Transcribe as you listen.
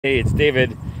Hey, it's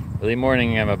David. Early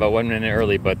morning. I'm about 1 minute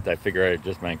early, but I figure I'd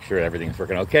just make sure everything's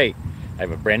working okay. I have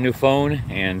a brand new phone,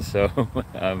 and so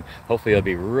hopefully it'll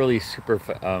be really super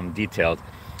detailed.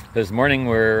 This morning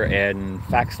we're in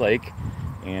Fox Lake,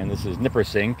 and this is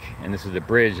Nippersink, and this is the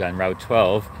bridge on Route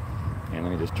 12. And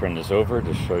let me just turn this over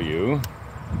to show you.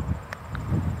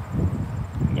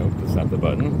 Nope, that's not the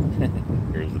button.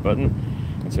 Here's the button.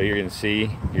 And so you're going to see,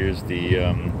 there's the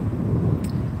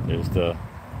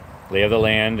lay of the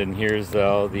land, and here's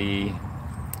all the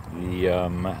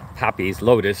poppies,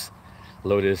 lotus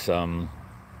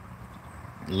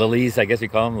lilies, I guess you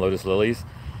call them, lotus lilies.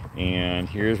 And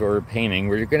here's what we're painting.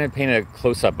 We're going to paint a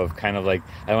close-up of kind of like,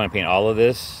 I don't want to paint all of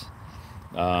this.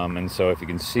 And so if you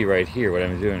can see right here, what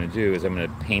I'm going to do is I'm going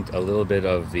to paint a little bit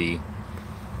of the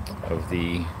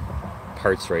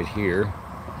parts right here.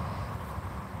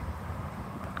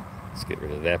 Let's get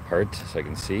rid of that part so I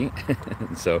can see.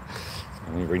 And so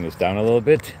let me bring this down a little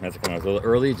bit. That's kind of a little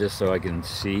early just so I can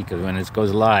see, because when it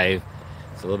goes live,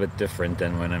 it's a little bit different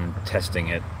than when I'm testing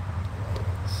it.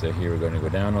 So here we're going to go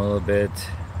down a little bit,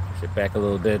 push it back a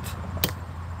little bit.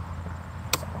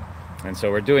 And so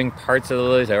we're doing parts of the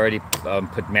lilies. I already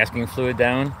put masking fluid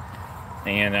down.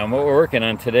 And what we're working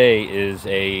on today is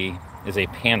a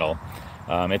panel.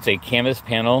 It's a canvas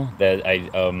panel that I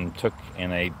took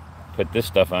and I put this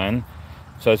stuff on.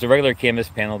 So it's a regular canvas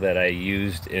panel that I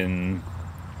used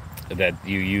that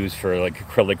you use for like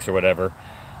acrylics or whatever.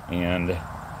 And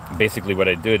basically what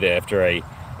I did after I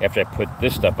put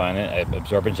this stuff on it, I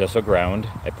absorbent gesso ground.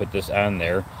 I put this on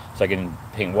there so I can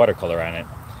paint watercolor on it.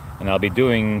 And I'll be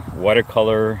doing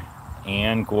watercolor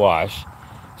and gouache.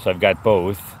 So I've got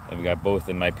both. I've got both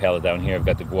in my palette down here. I've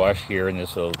got the gouache here, and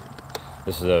this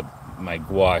is my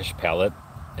gouache palette,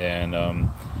 and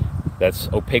that's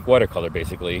opaque watercolor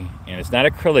basically. And it's not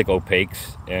acrylic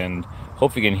opaques. And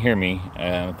hopefully you can hear me.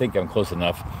 I think I'm close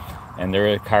enough. And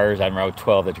there are cars on Route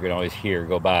 12 that you can always hear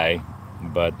go by,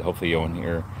 but hopefully you won't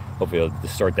hear. Hopefully it'll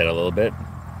distort that a little bit.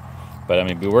 But I'm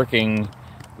going to be working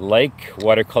like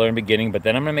watercolor in the beginning, but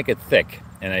then I'm going to make it thick.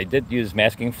 And I did use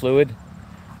masking fluid,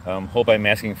 by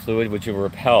masking fluid, which will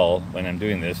repel when I'm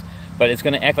doing this. But it's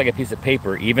going to act like a piece of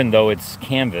paper, even though it's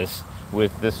canvas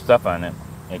with this stuff on it.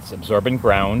 It's absorbent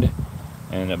ground,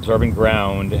 and absorbent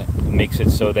ground makes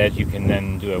it so that you can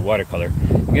then do a watercolor.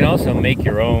 You can also make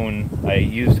your own. I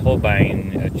used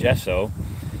Holbein gesso,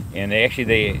 and I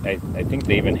think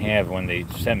they even have, when they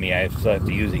sent me, I still have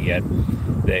to use it yet,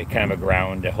 the kind of a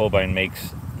ground that Holbein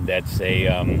makes. That's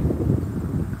it's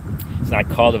not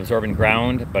called absorbent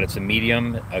ground, but it's a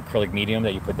medium, acrylic medium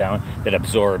that you put down that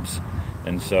absorbs.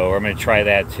 And so I'm going to try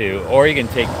that too. Or you can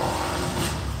take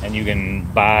and you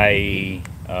can buy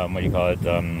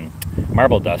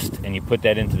marble dust, and you put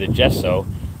that into the gesso,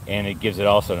 and it gives it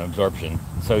also an absorption.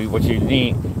 So what you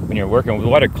need when you're working with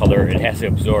watercolor, it has to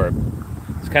absorb.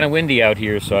 It's kind of windy out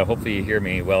here, so hopefully you hear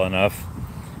me well enough,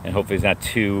 and hopefully it's not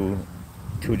too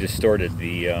distorted,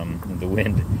 the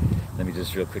wind. Let me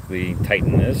just real quickly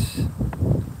tighten this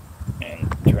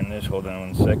and turn this. Hold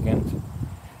on 1 second.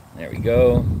 There we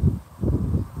go.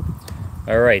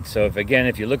 All right, so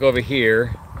if you look over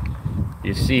here,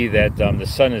 you see that the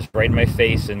sun is right in my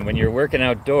face. And when you're working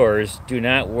outdoors, do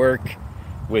not work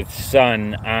with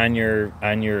sun on your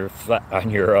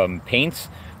paints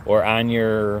or on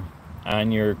your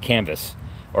canvas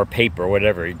or paper or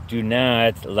whatever. Do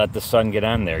not let the sun get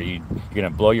on there. You're gonna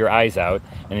blow your eyes out.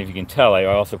 And if you can tell, I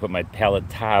also put my palette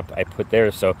top, I put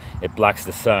there so it blocks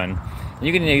the sun. And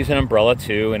you can use an umbrella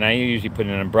too, and I usually put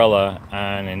an umbrella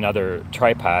on another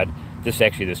tripod. This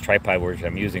tripod which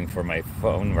I'm using for my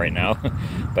phone right now,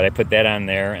 but I put that on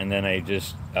there, and then I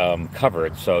just cover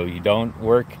it so you don't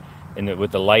work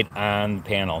with the light on the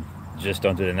panel. Just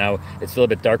don't do that. Now it's a little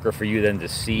bit darker for you then to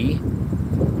see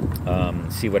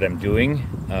what I'm doing,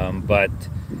 but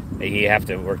you have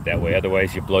to work that way,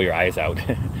 otherwise you blow your eyes out.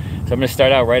 So I'm going to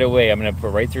start out right away. I'm going to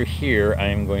put right through here.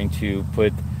 I'm going to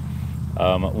put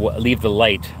leave the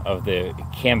light of the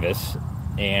canvas.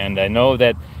 And I know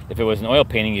that if it was an oil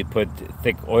painting, you'd put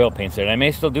thick oil paints there, and I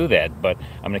may still do that, but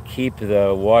I'm going to keep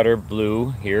the water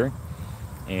blue here.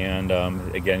 And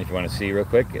again, if you want to see real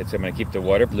quick, I'm going to keep the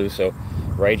water blue. So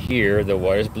right here, the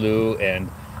water's blue,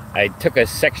 and I took a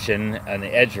section on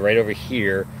the edge right over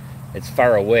here. It's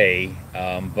far away,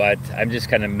 but I'm just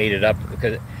kind of made it up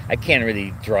because I can't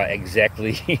really draw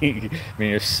exactly. I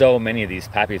mean, there's so many of these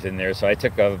poppies in there, so I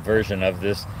took a version of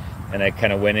this, and I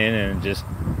kind of went in and just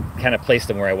kind of placed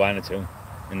them where I wanted to.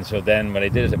 And so then what I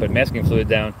did is I put masking fluid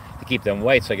down to keep them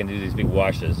white so I can do these big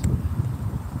washes.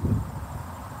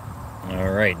 All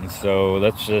right, and so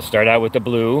let's start out with the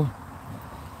blue.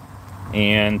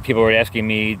 And people were asking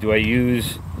me, do I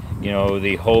use you know,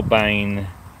 the Holbein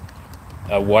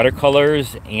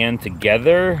watercolors and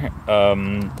together?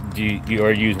 Do you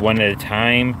or use one at a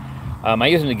time? I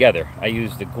use them together. I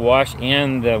use the gouache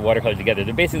and the watercolor together.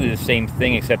 They're basically the same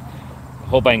thing, except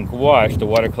Holbein gouache, the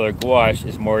watercolor gouache,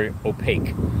 is more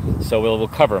opaque, so it will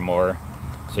cover more.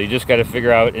 So you just got to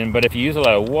figure out. But if you use a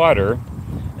lot of water,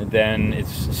 then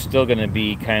it's still going to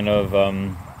be kind of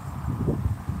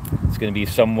it's going to be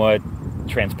somewhat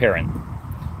transparent.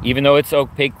 Even though it's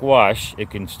opaque gouache, it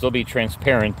can still be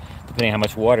transparent depending on how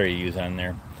much water you use on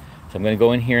there. So I'm going to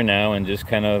go in here now and just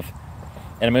kind of,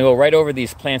 and I'm going to go right over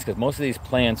these plants because most of these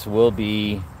plants will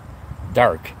be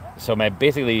dark. So my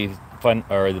basically fun,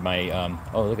 or my,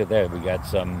 oh, look at that. We got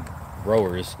some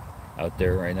rowers out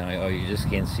there right now. Oh, you just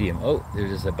can't see them. Oh,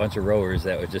 there's just a bunch of rowers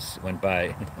that just went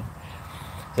by.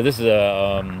 So this is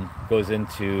a, goes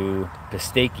into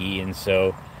Pistaki, and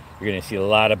so you're going to see a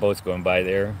lot of boats going by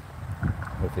there.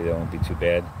 Hopefully that won't be too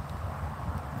bad.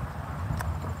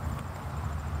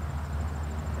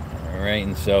 Alright,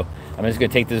 and so I'm just going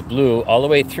to take this blue all the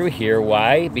way through here.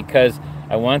 Why? Because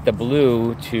I want the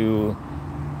blue to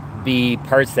be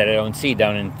parts that I don't see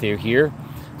down in through here.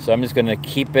 So I'm just going to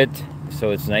keep it so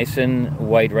it's nice and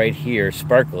white right here,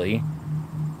 sparkly.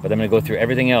 But I'm going to go through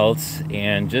everything else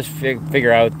and just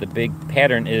figure out the big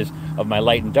pattern is of my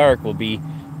light and dark will be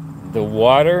the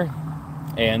water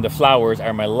and the flowers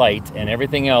are my light, and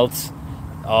everything else,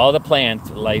 all the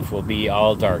plant life will be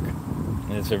all dark.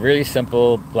 And it's a really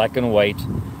simple black and white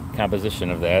composition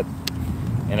of that.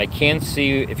 And I can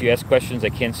see, if you ask questions, I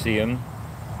can see them.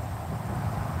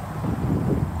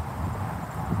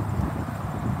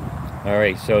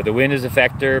 Alright, so the wind is a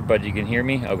factor, but you can hear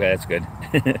me? Okay, that's good.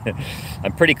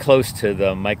 I'm pretty close to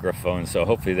the microphone, so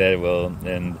hopefully that will,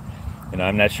 and you know,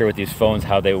 I'm not sure with these phones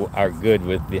how they are good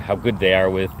with how good they are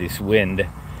with this wind. It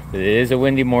is a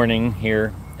windy morning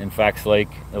here in Fox Lake,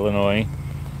 Illinois,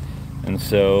 and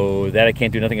so that I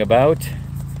can't do nothing about.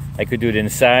 I could do it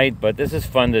inside, but this is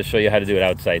fun to show you how to do it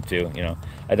outside too. You know,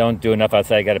 I don't do enough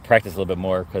outside. I got to practice a little bit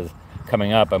more because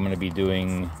coming up, I'm going to be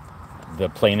doing the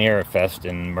Plein-air Fest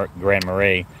in Grand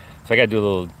Marais, so I got to do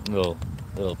a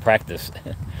little practice.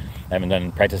 I haven't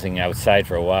done practicing outside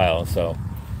for a while, so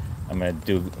I'm going to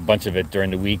do a bunch of it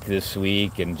during the week this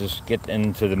week and just get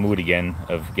into the mood again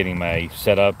of getting my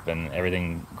setup and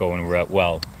everything going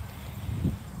well.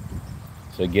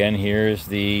 So again, here's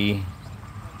this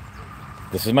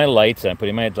is my lights. I'm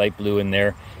putting my light blue in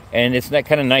there, and it's not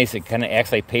kind of nice. It kind of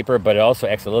acts like paper, but it also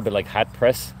acts a little bit like hot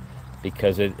press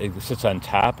because it sits on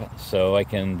top, so I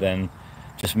can then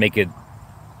just make it,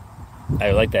 I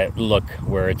like that look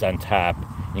where it's on top.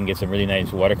 You can get some really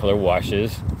nice watercolor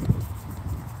washes.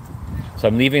 So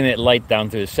I'm leaving it light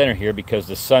down through the center here because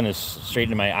the sun is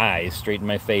straight in my eyes, straight in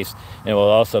my face, and it will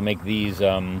also make these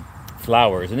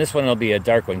flowers. And this one will be a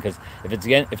dark one because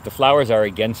if the flowers are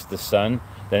against the sun,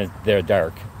 then they're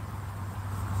dark.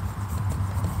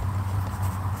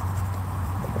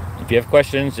 If you have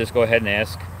questions, just go ahead and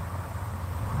ask.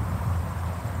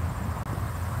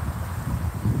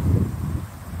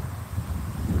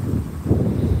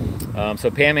 So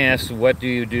Pam asks, what do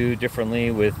you do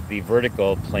differently with the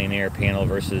vertical plein air panel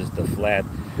versus the flat?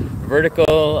 Vertical,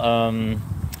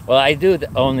 well, I do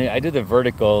the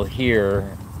vertical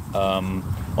here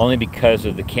only because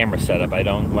of the camera setup. I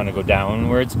don't want to go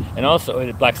downwards, and also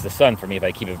it blocks the sun for me if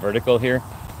I keep it vertical here.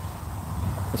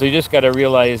 So you just got to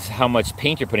realize how much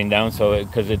paint you're putting down, so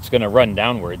because it's going to run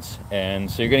downwards,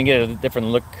 and so you're going to get a different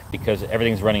look because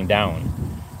everything's running down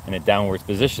in a downwards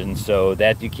position, so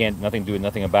that you can't do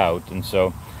nothing about, and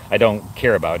so I don't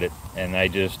care about it, and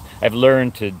I've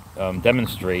learned to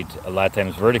demonstrate a lot of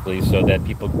times vertically so that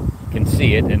people can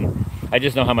see it, and I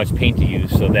just know how much paint to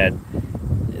use so that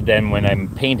then when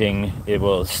I'm painting it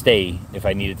will stay if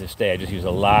I need it to stay. I just use a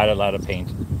lot of paint.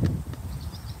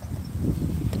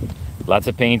 Lots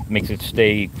of paint makes it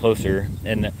stay closer,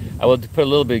 and I will put a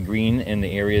little bit of green in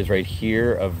the areas right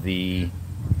here of the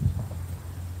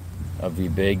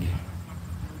big.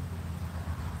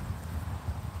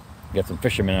 Got some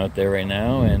fishermen out there right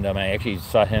now, and I actually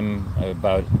saw him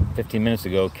about 15 minutes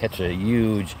ago catch a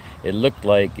huge, it looked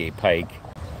like a pike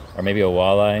or maybe a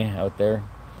walleye out there.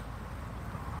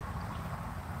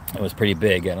 It was pretty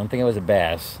big. I don't think it was a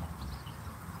bass,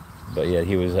 but yeah,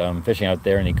 he was fishing out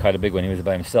there and he caught a big one. He was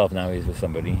by himself. Now he's with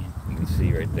somebody. You can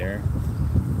see right there,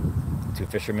 two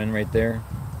fishermen right there.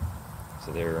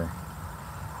 So they're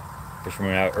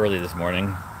fishermen out early this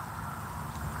morning.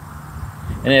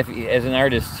 And if, as an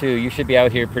artist too, you should be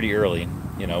out here pretty early,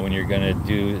 you know, when you're going to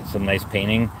do some nice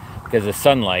painting, because the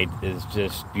sunlight is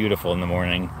just beautiful in the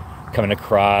morning, coming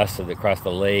across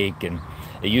the lake, and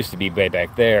It used to be way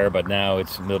back there, but now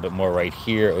it's a little bit more right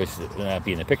here. It was not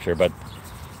be in the picture, but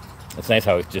it's nice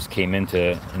how it just came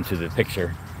into the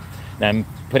picture. Now I'm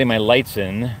putting my lights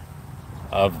in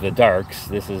of the darks.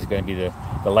 This is going to be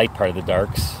the light part of the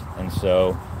darks, and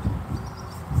so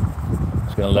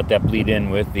just going to let that bleed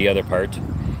in with the other part.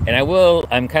 And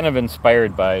I'm kind of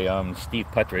inspired by Steve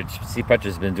Puttridge. Steve Puttridge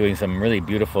has been doing some really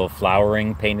beautiful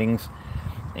flowering paintings,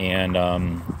 and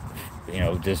you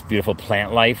know, just beautiful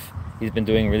plant life. He's been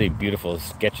doing really beautiful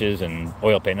sketches and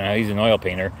oil paint. Now he's an oil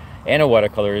painter and a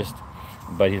watercolorist,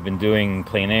 but he's been doing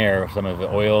plein air. Some of the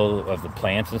oil of the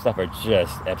plants and stuff are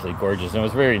just absolutely gorgeous, and it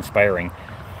was very inspiring.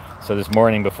 So this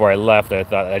morning before I left, I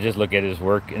thought I'd just look at his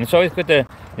work. And it's always good to,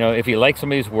 you know, if you like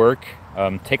somebody's work,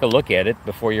 take a look at it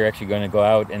before you're actually going to go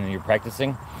out and you're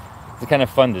practicing. It's kind of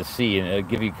fun to see, and it'll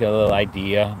give you a little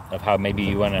idea of how maybe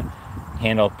you want to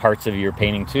handle parts of your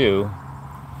painting too.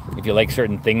 If you like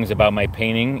certain things about my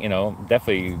painting, you know,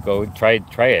 definitely go try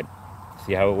it,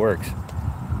 see how it works.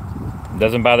 It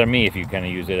doesn't bother me if you kind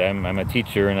of use it. I'm a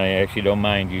teacher, and I actually don't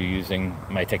mind you using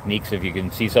my techniques. If you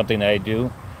can see something that I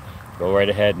do, go right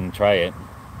ahead and try it.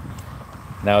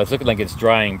 Now it's looking like it's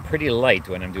drying pretty light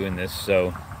when I'm doing this,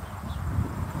 so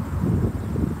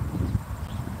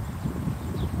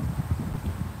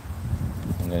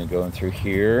I'm going to go in through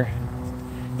here.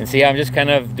 And see, I'm just kind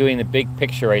of doing the big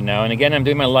picture right now. And again, I'm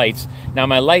doing my lights. Now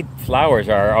my light flowers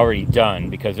are already done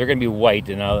because they're going to be white,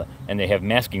 and they have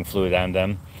masking fluid on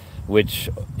them, which,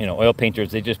 you know, oil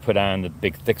painters, they just put on the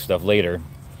big thick stuff later.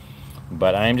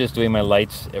 But I'm just doing my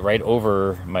lights right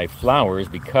over my flowers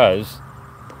because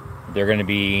they're going to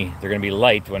be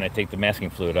light when I take the masking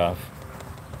fluid off.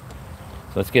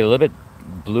 So let's get a little bit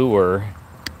bluer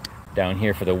down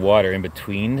here for the water in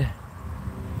between.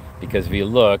 Because if you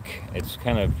look, it's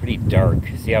kind of pretty dark.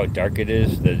 See how dark it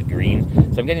is, the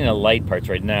green? So I'm getting the light parts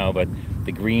right now, but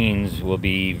the greens will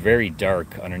be very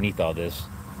dark underneath all this.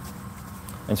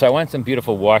 And so I want some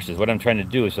beautiful washes. What I'm trying to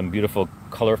do is some beautiful,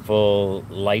 colorful,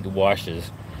 light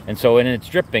washes. And so when it's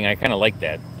dripping, I kind of like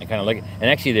that. I kind of like it. And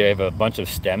actually, they have a bunch of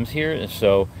stems here,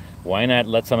 so why not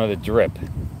let some of it drip?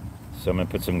 So I'm going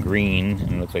to put some green,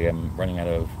 and it looks like I'm running out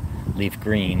of leaf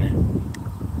green.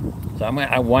 So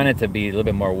I want it to be a little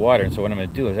bit more water, and so what I'm going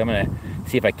to do is I'm going to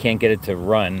see if I can't get it to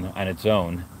run on its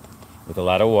own with a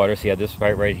lot of water. See how this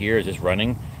part right here is just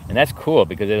running? And that's cool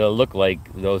because it'll look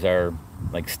like those are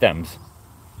like stems.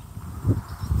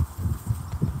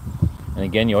 And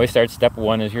again, you always start step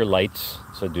one is your lights,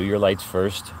 so do your lights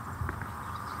first.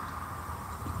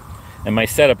 And my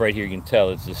setup right here, you can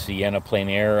tell, it's the Sienna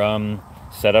Plein-air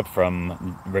setup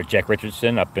from Jack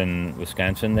Richardson up in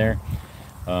Wisconsin there.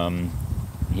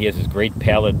 He has this great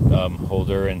palette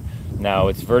holder, and now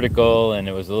it's vertical, and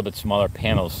it was a little bit smaller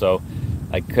panels, so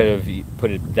I could have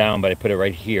put it down, but I put it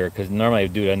right here because normally I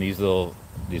would do it on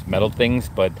these metal things,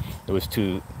 but it was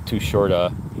too short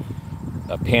a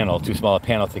panel, too small a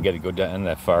panel to get it go down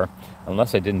that far.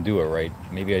 Unless I didn't do it right.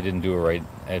 Maybe I didn't do it right.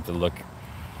 I had to look.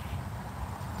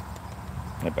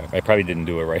 I probably didn't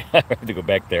do it right. I have to go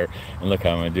back there and look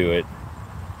how I'm going to do it.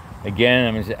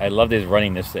 Again, I love this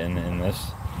runniness in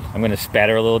this. I'm going to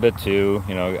spatter a little bit too.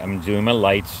 You know, I'm doing my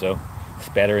lights, so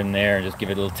spatter in there and just give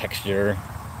it a little texture.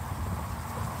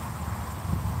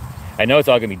 I know it's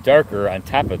all going to be darker on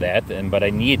top of that, but I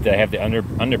need to have the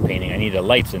underpainting. I need the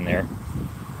lights in there.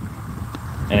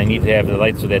 And I need to have the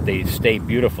lights so that they stay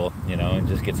beautiful, you know, and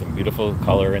just get some beautiful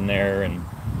color in there. And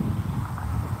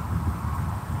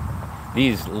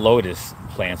these Lotus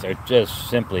plants are just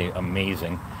simply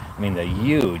amazing. I mean, the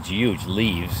huge, huge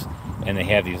leaves, and they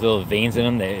have these little veins in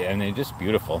them, and they're just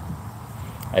beautiful.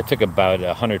 I took about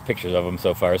 100 pictures of them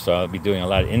so far, so I'll be doing a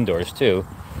lot of indoors too.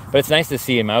 But it's nice to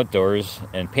see them outdoors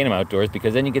and paint them outdoors,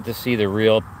 because then you get to see the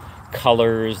real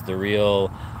colors, the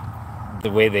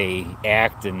way they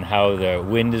act, and how the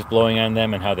wind is blowing on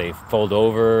them, and how they fold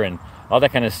over, and all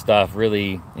that kind of stuff.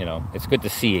 Really, you know, it's good to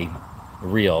see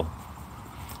real.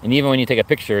 And even when you take a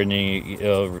picture, and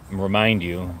it'll remind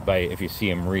you if you see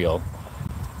them real.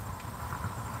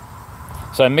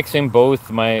 So I'm mixing both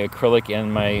my acrylic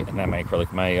and my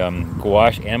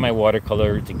gouache and my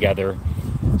watercolor together,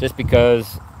 just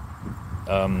because,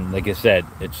 like I said,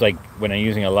 it's like when I'm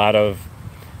using a lot of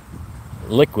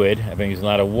liquid, I've been using a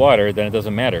lot of water, then it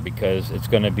doesn't matter, because it's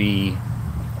still going to be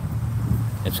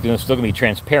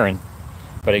transparent,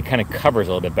 but it kind of covers a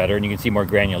little bit better, and you can see more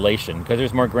granulation because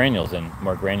there's more granules in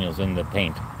the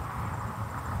paint.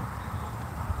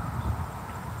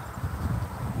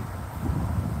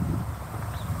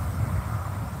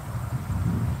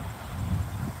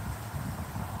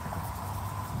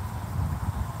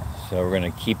 So we're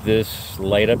going to keep this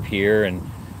light up here, and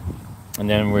and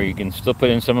then where you can still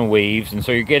put in some waves. And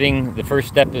so you're getting, the first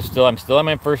step is still, I'm still on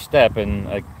my first step, and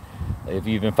like, if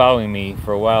you've been following me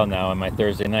for a while now on my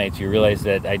Thursday nights, you realize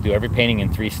that I do every painting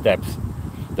in 3 steps.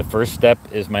 The first step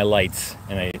is my lights,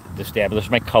 and I establish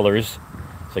my colors.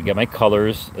 So I get my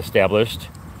colors established.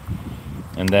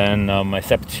 And then my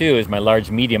step 2 is my large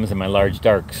mediums and my large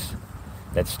darks.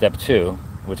 That's step 2,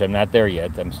 which I'm not there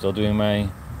yet. I'm still doing my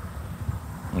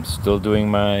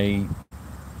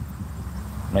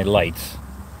lights.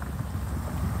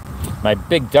 My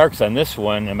big darks on this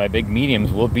one and my big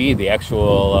mediums will be the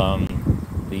actual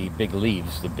the big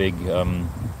leaves, the big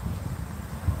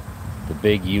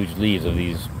huge leaves of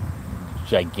these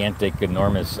gigantic,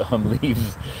 enormous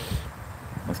leaves.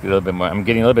 Let's get a little bit more. I'm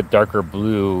getting a little bit darker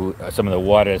blue. Some of the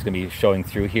water is going to be showing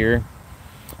through here,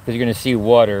 because you're going to see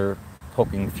water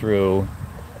poking through.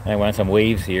 And I want some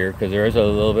waves here, because there is a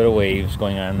little bit of waves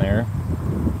going on there.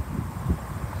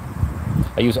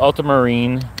 I use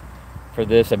ultramarine for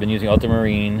this. I've been using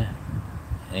ultramarine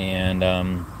and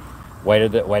white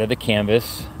of the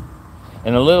canvas,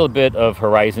 and a little bit of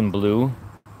horizon blue.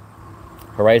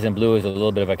 Horizon blue is a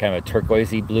little bit of a kind of a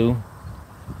turquoisey blue.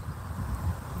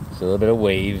 So a little bit of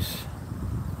waves.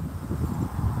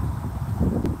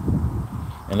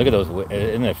 And look at those,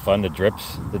 isn't it fun, the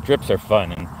drips? The drips are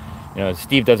fun. And you know,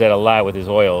 Steve does that a lot with his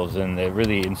oils, and it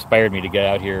really inspired me to get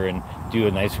out here and do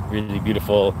a nice, really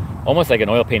beautiful, almost like an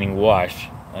oil painting wash.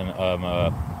 And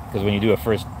because when you do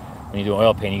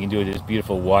oil painting, you can do these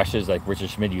beautiful washes like Richard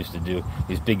Schmid used to do,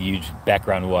 these big, huge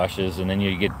background washes, and then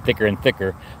you get thicker and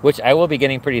thicker, which I will be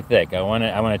getting pretty thick. I want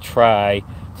to try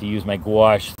to use my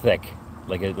gouache thick,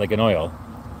 like an oil.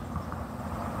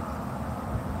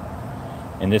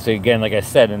 And this, again, like I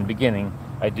said in the beginning,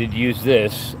 I did use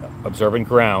this absorbent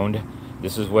ground.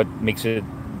 This is what makes it,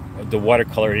 the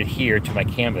watercolor adhere to my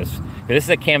canvas. But this is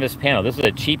a canvas panel. This is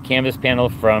a cheap canvas panel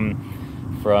from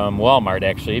Walmart,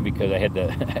 actually, because I had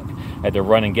to had to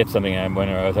run and get something when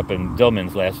I was up in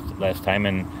Dillman's last time,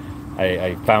 and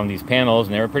I found these panels,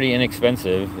 and they were pretty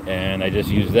inexpensive, and I just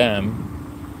used them.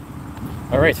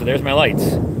 All right, so there's my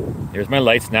lights. There's my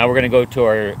lights. Now we're going to go to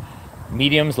our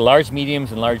mediums, large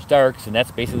mediums, and large darks, and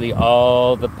that's basically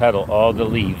all the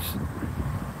leaves.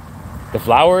 The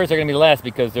flowers are going to be last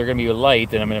because they're going to be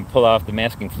light, and I'm going to pull off the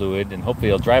masking fluid, and hopefully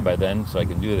it'll dry by then, so I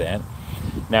can do that.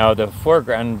 Now the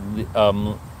foreground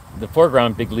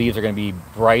big leaves are going to be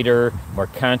brighter, more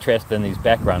contrast than these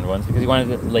background ones, because you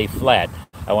want it to lay flat.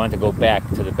 I want it to go back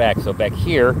to the back. So back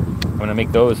here, I'm going to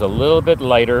make those a little bit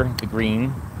lighter, the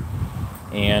green,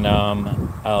 and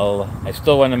I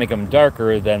still want to make them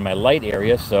darker than my light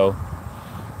area. So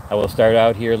I will start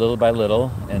out here little by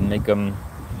little and make them,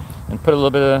 and put a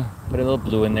little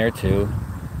blue in there too.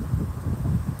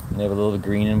 And they have a little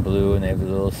green and blue, and they have the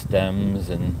little stems,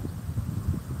 and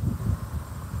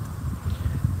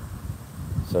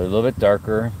so a little bit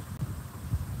darker.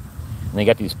 And they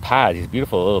got these pods, these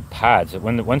beautiful little pods.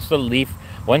 Once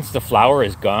the flower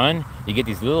is gone, you get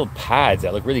these little pods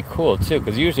that look really cool too.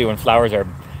 Because usually when flowers are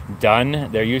done,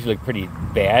 they're usually pretty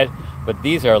bad. But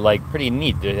these are like pretty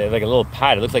neat. They're like a little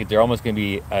pod. It looks like they're almost going to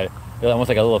be they're almost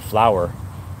like a little flower.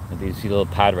 You see the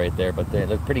little pod right there, but they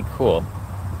look pretty cool.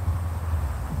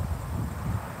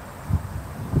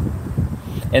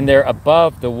 And they're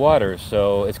above the water,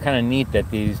 so it's kind of neat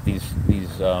that these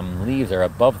leaves are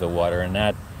above the water and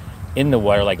not in the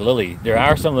water like lily. There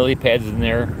are some lily pads in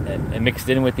there and mixed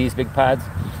in with these big pods,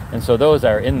 and so those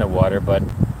are in the water. But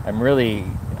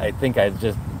I think I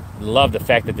just love the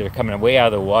fact that they're coming way out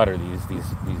of the water. These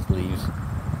leaves.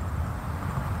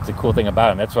 It's a cool thing about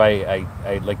them. That's why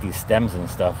I like these stems and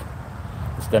stuff.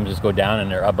 The stems just go down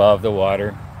and they're above the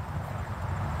water.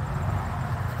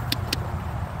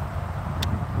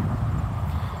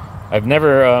 I've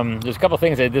never, there's a couple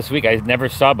things this week I never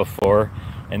saw before,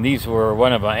 and these were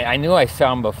one of them. I knew I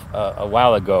saw them a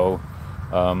while ago,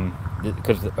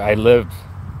 because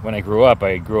when I grew up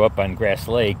on Grass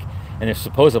Lake, and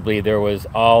supposedly there was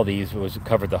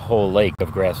covered the whole lake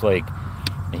of Grass Lake,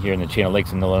 here in the chain of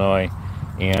lakes in Illinois,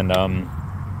 and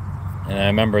I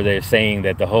remember they're saying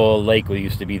that the whole lake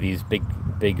used to be these big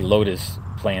lotus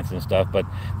plants and stuff, but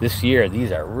this year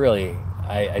these are really,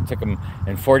 I took them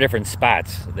in 4 different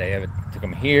spots. Took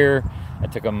them here. I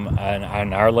took them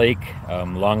on our lake,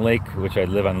 Long Lake, which I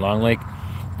live on Long Lake.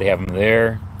 They have them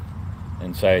there,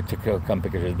 and so I took a couple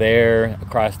pictures there,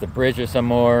 across the bridge or some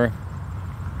more.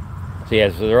 So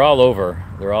yeah, so they're all over.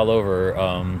 They're all over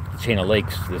the chain of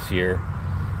lakes this year,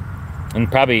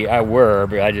 and probably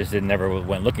but I just never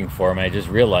went looking for them. I just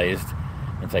realized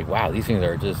it's like, wow, these things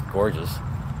are just gorgeous.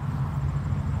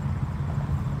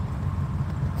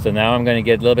 So now I'm going to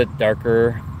get a little bit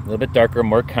darker,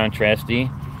 more contrasty.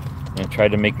 And try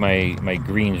to make my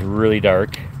greens really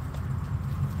dark.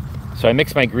 So I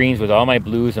mix my greens with all my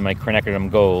blues and my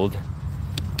quinacridone gold,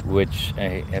 which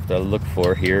I have to look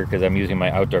for here because I'm using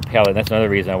my outdoor palette. That's another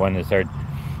reason I wanted to start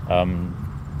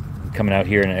coming out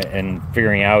here and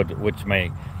figuring out where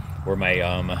my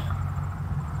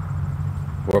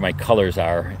colors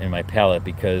are in my palette,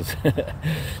 because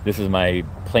this is my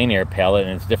Plein-air palette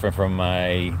and it's different from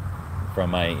my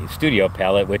studio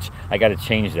palette, which I got to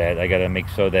change that. I got to make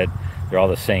so that they're all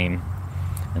the same.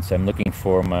 And so I'm looking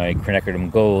for my quinacridone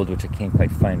gold, which I can't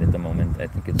quite find at the moment. I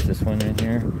think it's this one in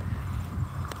here.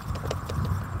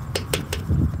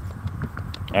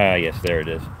 Ah, yes, there it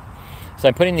is. So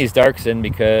I'm putting these darks in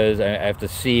because I have to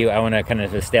see, I want to kind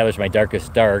of establish my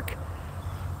darkest dark,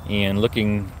 and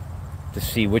looking to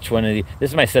see which one of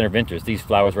this is my center of interest, these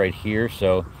flowers right here.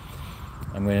 So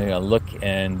I'm going to look,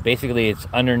 and basically it's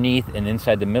underneath and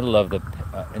inside the middle of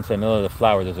the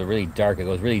flower. There's a really dark. It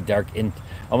goes really dark, in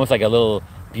almost like a little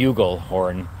bugle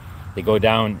horn. They go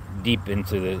down deep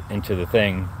into the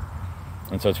thing,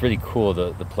 and so it's really cool,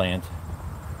 the plant.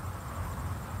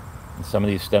 And some of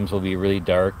these stems will be really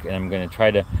dark, and I'm going to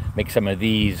try to make some of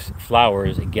these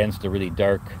flowers against a really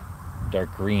dark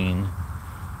green.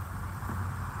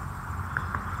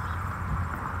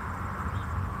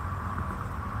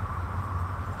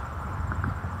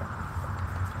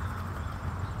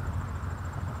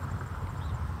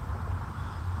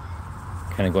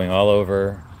 Kind of going all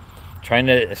over, trying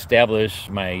to establish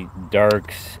my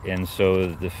darks. And so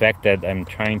the fact that I'm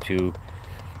trying to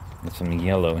get some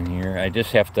yellow in here, I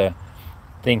just have to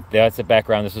think that's the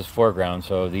background, this is foreground,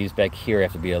 so these back here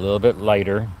have to be a little bit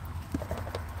lighter.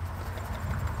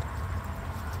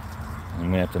 I'm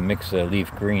gonna have to mix a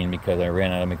leaf green because I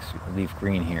ran out of mixed leaf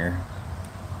green here.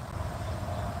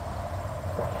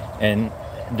 And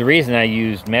the reason I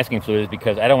used masking fluid is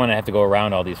because I don't want to have to go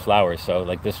around all these flowers. So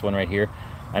like this one right here,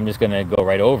 I'm just going to go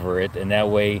right over it, and that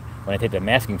way when I take the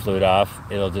masking fluid off,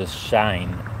 it'll just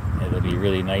shine. It'll be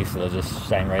really nice. It'll just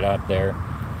shine right out there.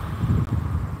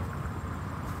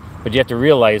 But you have to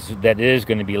realize that it is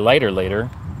going to be lighter later,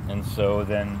 and so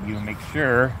then you make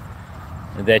sure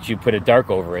that you put a dark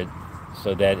over it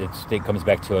so that it comes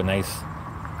back to a nice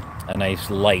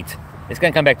light. It's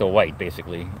going to come back to white,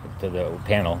 basically, to the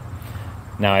panel.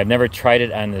 Now, I've never tried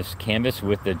it on this canvas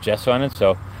with the gesso on it,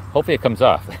 so hopefully it comes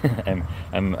off.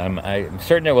 I'm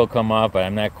certain it will come off, but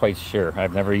I'm not quite sure.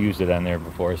 I've never used it on there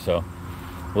before, so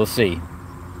we'll see.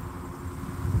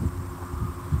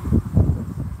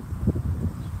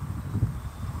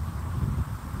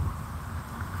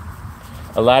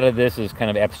 A lot of this is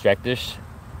kind of abstractish,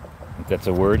 if that's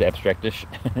a word, abstractish.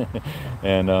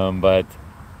 And but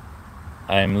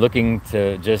I'm looking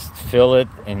to just fill it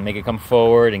and make it come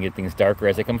forward and get things darker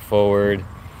as they come forward,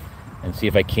 and see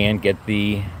if I can get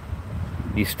these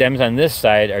stems on this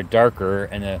side are darker,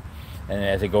 and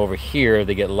as they go over here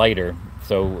they get lighter.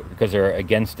 So because they're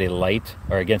against a light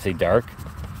or against a dark,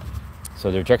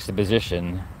 so their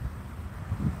juxtaposition.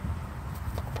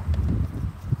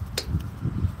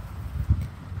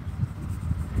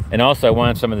 And also I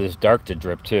want some of this dark to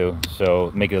drip too, so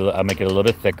I'll make it a little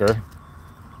bit thicker.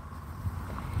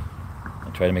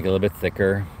 I'll try to make it a little bit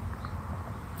thicker.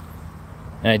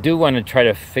 And I do want to try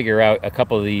to figure out a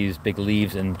couple of these big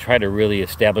leaves and try to really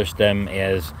establish them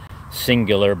as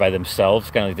singular by themselves,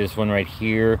 kind of like this one right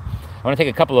here. I want to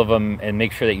take a couple of them and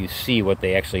make sure that you see what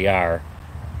they actually are,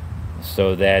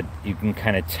 so that you can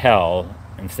kind of tell,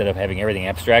 instead of having everything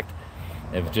abstract,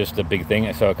 it's just a big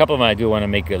thing. So a couple of them I do want to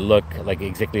make it look like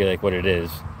exactly like what it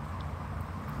is.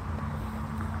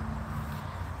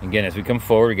 Again, as we come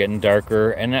forward, we're getting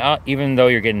darker, and even though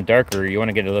you're getting darker, you want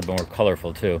to get a little bit more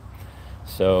colorful too.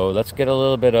 So let's get a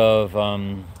little bit of,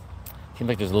 seems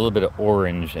like there's a little bit of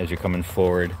orange as you're coming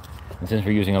forward. And since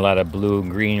we're using a lot of blue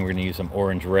and green, we're going to use some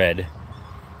orange red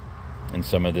and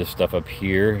some of this stuff up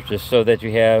here, just so that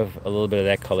you have a little bit of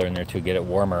that color in there to get it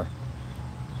warmer.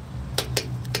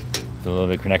 So a little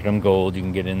bit of quinacridone gold you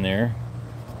can get in there.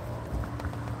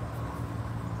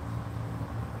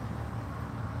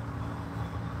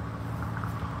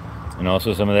 And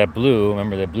also some of that blue.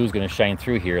 Remember, that blue is going to shine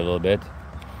through here a little bit.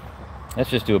 Let's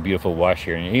just do a beautiful wash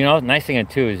here. And you know, the nice thing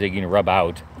too is that you can rub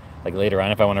out, like later on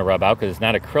if I want to rub out, because it's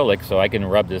not acrylic, so I can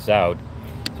rub this out.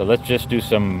 So let's just do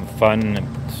some fun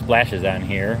splashes on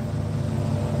here.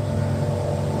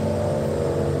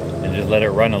 And just let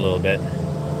it run a little bit.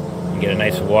 And get a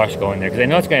nice wash going there, because I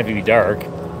know it's going to have to be dark,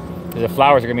 because the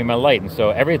flowers are going to be my light. And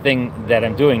so everything that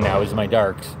I'm doing now is my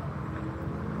darks.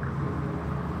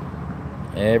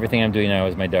 Everything I'm doing now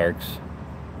is my darks.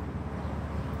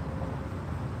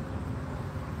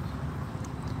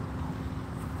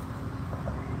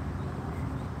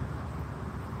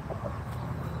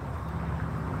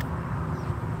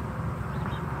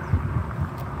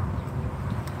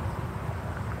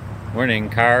 Morning,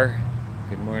 Car.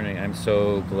 Good morning. I'm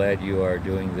so glad you are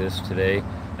doing this today.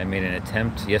 I made an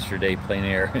attempt yesterday, plein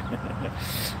air.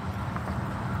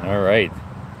 All right.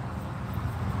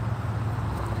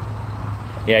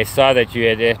 Yeah, I saw that you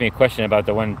had asked me a question about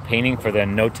the one painting for the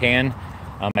no tan.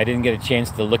 I didn't get a chance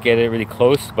to look at it really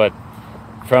close, but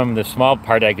from the small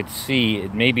part I could see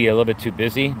it may be a little bit too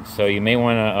busy. So you may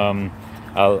want to.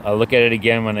 I'll look at it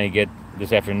again when I get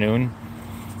this afternoon,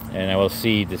 and I will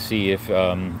see if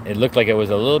it looked like it was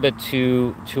a little bit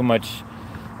too much,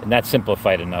 not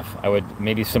simplified enough. I would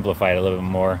maybe simplify it a little bit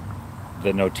more.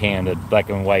 The no tan, the black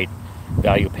and white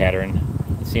value pattern,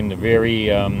 it seemed very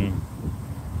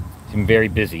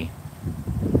busy.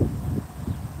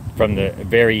 From the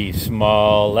very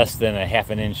small, less than a half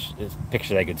an inch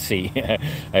picture that I could see,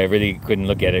 I really couldn't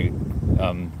look at it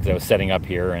because I was setting up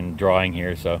here and drawing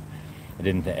here, so I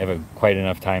didn't have quite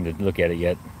enough time to look at it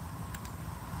yet.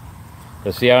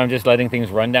 So see how I'm just letting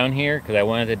things run down here because I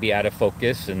wanted it to be out of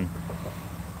focus, and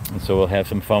so we'll have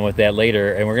some fun with that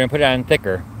later. And we're going to put it on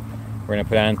thicker. We're going to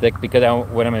put it on thick because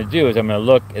what I'm going to do is I'm going to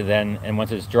look, and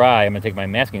once it's dry, I'm going to take my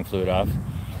masking fluid off,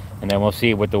 and then we'll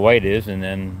see what the white is, and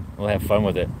then we'll have fun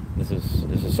with it. This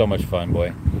is so much fun,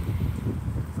 boy.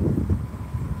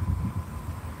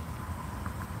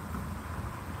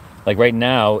 Like right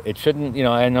now, it shouldn't,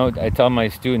 I know I tell my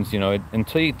students,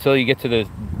 until you get to the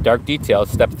dark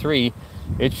details, step 3,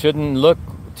 it shouldn't look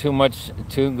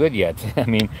too good yet. I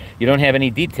mean, you don't have any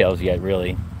details yet,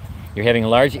 really. You're having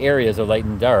large areas of light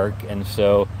and dark, and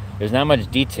so there's not much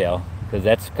detail, because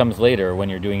that comes later when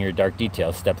you're doing your dark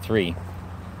details, step 3.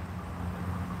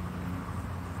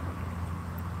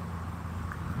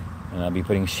 And I'll be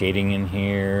putting shading in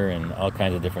here and all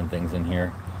kinds of different things in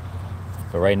here.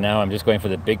 But right now I'm just going for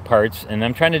the big parts, and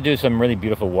I'm trying to do some really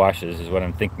beautiful washes is what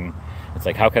I'm thinking. It's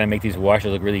like, how can I make these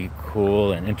washes look really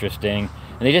cool and interesting?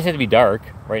 And they just have to be dark.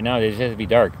 Right now they just have to be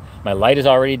dark. My light is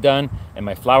already done, and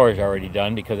my flower is already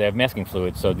done because I have masking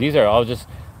fluid. So these are all just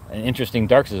interesting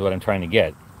darks is what I'm trying to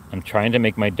get. I'm trying to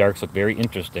make my darks look very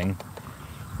interesting.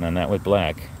 No, not with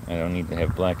black. I don't need to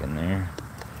have black in there.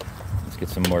 Let's get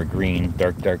some more green,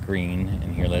 dark green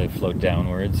in here. Let it float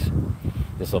downwards.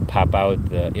 This will pop out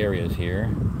the areas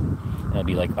here. It'll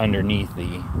be like underneath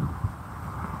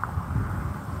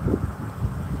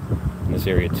this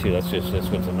area too. Let's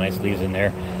put some nice leaves in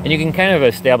there. And you can kind of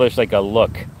establish like a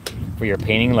look for your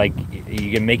painting. Like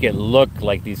you can make it look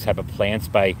like these type of plants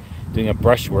by doing a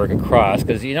brushwork across,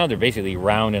 because they're basically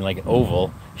round and like an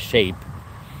oval shape.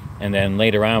 And then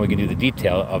later on we can do the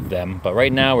detail of them. But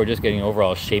right now we're just getting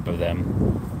overall shape of them.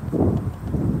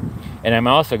 And I'm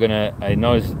also I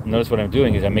notice what I'm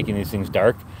doing is I'm making these things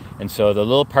dark. And so the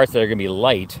little parts that are gonna be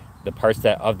light, the parts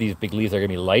that of these big leaves are gonna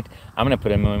be light, I'm gonna put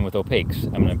them in with opaques.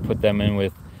 I'm gonna put them in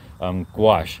with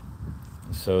gouache,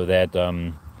 so that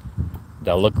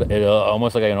it'll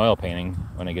almost look like an oil painting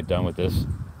when I get done with this.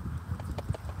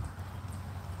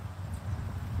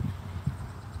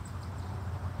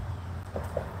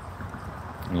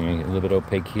 A little bit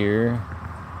opaque here.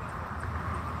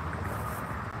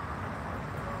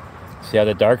 See how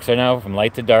the darks are now from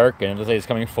light to dark, and it looks like it's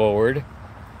coming forward.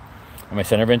 And my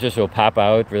center of interest will pop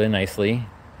out really nicely.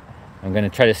 I'm going to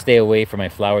try to stay away from my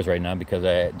flowers right now because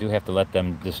I do have to let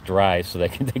them just dry so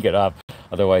that I can take it off.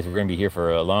 Otherwise, we're going to be here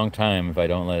for a long time if I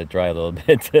don't let it dry a little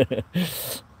bit. And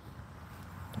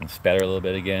spatter a little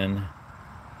bit again.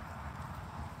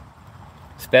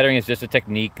 Spattering is just a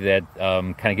technique that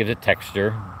kind of gives it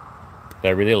texture that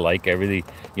I really like.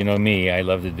 You know me, I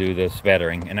love to do the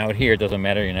spattering. And out here, it doesn't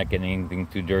matter, you're not getting anything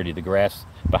too dirty. The grass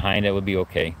behind it would be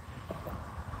okay.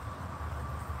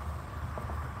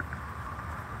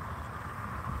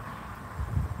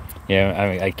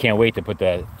 Yeah, I can't wait to put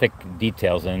the thick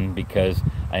details in because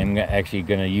I'm actually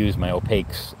going to use my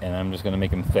opaques, and I'm just going to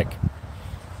make them thick,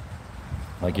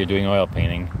 like you're doing oil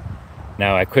painting.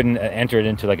 Now, I couldn't enter it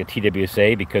into like a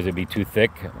TWSA because it'd be too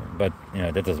thick, but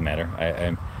that doesn't matter.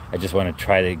 I just want to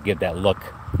try to get that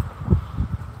look.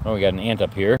 Oh, we got an ant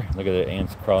up here. Look at the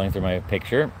ants crawling through my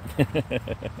picture.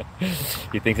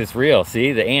 He thinks it's real.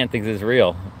 See, the ant thinks it's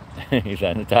real. He's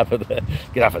on the top of the...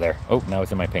 Get off of there. Oh, now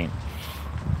it's in my paint.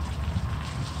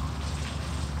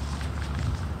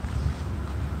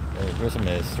 There's some of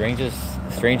the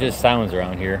strangest sounds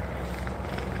around here.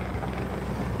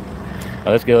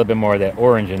 Let's get a little bit more of that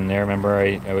orange in there. Remember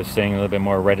I was saying a little bit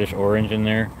more reddish orange in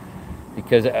there,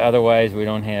 because otherwise we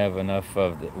don't have enough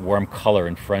of the warm color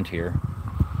in front here.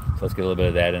 So let's get a little bit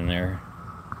of that in there.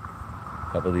 A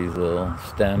couple of these little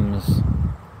stems.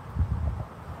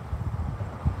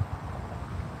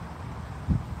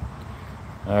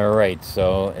 Alright,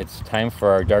 so it's time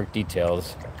for our dark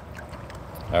details.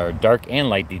 Our dark and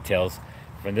light details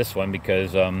from this one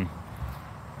because I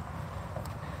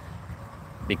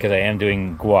am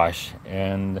doing gouache.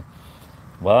 And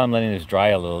while I'm letting this dry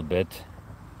a little bit,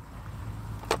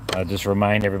 I'll just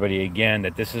remind everybody again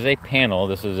that this is a panel.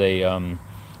 This is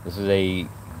a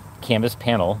canvas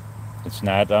panel. It's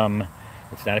not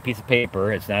a piece of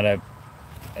paper. It's not a,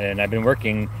 and I've been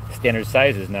working standard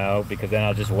sizes now because then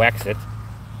I'll just wax it.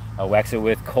 I'll wax it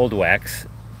with cold wax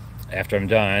after I'm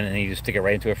done, and you just stick it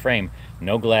right into a frame.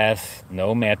 No glass,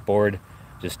 no mat board,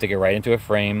 just stick it right into a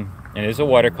frame. And it is a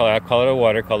watercolor. I call it a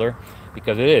watercolor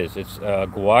because it is. It's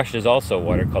gouache is also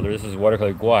watercolor. This is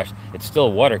watercolor gouache. It's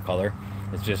still watercolor.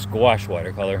 It's just gouache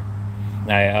watercolor.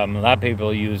 Now, a lot of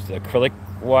people use acrylic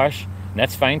gouache, and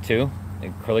that's fine too.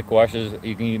 Acrylic gouaches,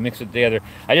 you can mix it together.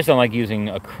 I just don't like using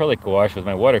acrylic gouache with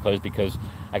my watercolors because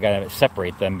I gotta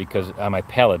separate them because on my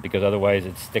palette, because otherwise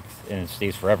it sticks and it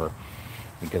stays forever.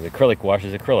 Because acrylic gouache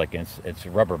is acrylic, and it's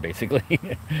rubber basically.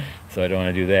 So I don't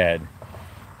want to do that.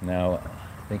 Now,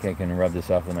 I think I can rub this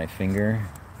off with my finger.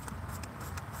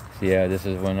 See how this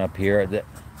is one up here.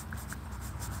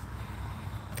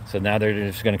 So now they're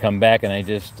just going to come back, and I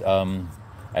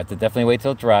have to definitely wait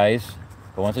till it dries.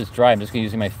 But once it's dry, I'm just going to be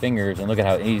using my fingers, and look at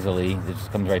how easily it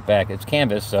just comes right back. It's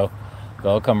canvas, so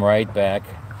they'll come right back.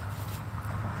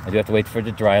 I do have to wait for it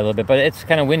to dry a little bit, but it's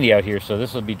kind of windy out here, so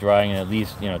this will be drying in at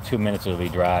least 2 minutes. It'll be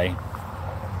dry.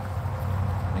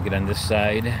 Let me get on this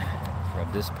side,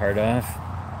 rub this part off.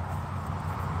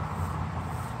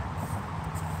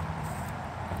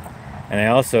 And I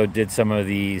also did some of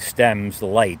the stems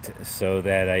light, so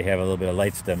that I have a little bit of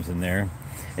light stems in there.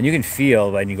 And you can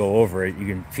feel when you go over it, you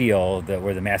can feel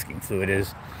where the masking fluid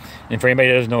is. And for anybody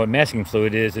that doesn't know what masking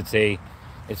fluid is, it's a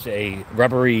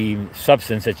rubbery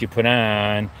substance that you put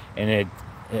on, and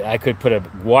I could put a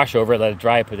gouache over it, let it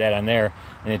dry, put that on there,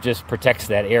 and it just protects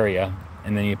that area.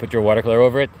 And then you put your watercolor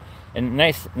over it. And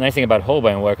nice thing about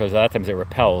Holbein watercolors, a lot of times it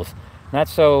repels. Not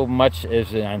so much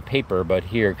as on paper, but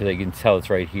here, because you can tell it's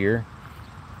right here.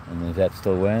 And is that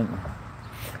still wet?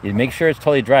 You make sure it's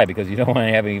totally dry because you don't want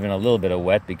to have even a little bit of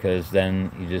wet, because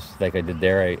then you just, like I did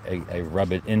there, I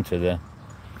rub it into the,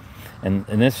 and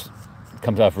this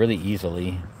comes off really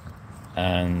easily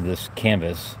on this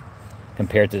canvas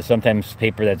compared to sometimes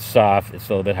paper that's soft. It's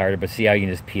a little bit harder, but see how you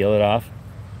can just peel it off?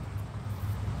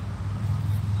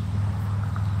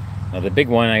 Now the big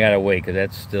one I gotta wait because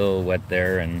that's still wet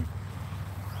there. And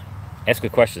ask a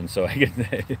question so I can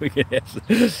we can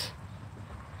ask.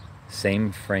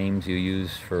 Same frames you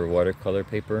use for watercolor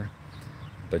paper,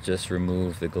 but just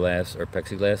remove the glass or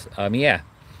plexiglass. Yeah.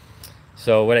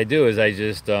 So what I do is I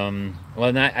just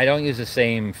I don't use the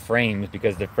same frames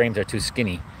because the frames are too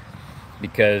skinny.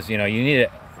 Because you need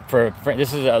it for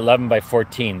this is 11 by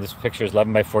 14. This picture is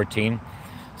 11 by 14.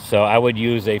 So I would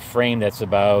use a frame that's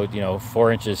about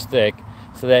 4 inches thick,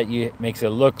 so that makes it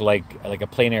look like a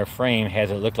plein air frame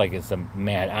has it look like it's a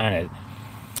mat on it.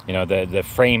 The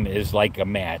frame is like a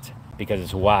mat because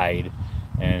it's wide,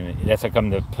 and that's how come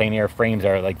the plein air frames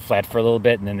are like flat for a little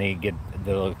bit, and then they get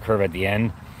the little curve at the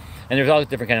end. And there's all these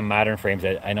different kind of modern frames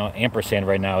that I know Ampersand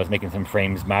right now is making some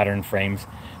frames, modern frames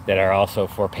that are also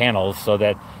for panels, so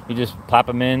that you just pop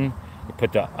them in, you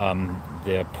put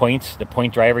the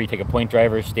point driver, you take a point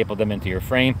driver, staple them into your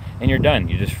frame, and you're done.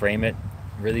 You just frame it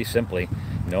really simply.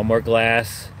 No more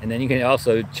glass, and then you can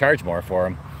also charge more for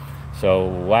them. So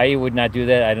why you would not do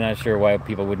that, I'm not sure why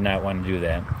people would not want to do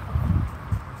that.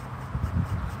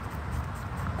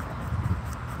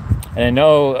 And I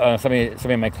know somebody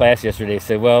in my class yesterday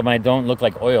said, well, mine don't look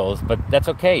like oils, but that's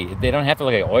okay. They don't have to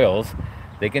look like oils.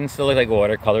 They can still look like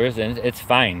watercolors, and it's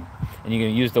fine. And you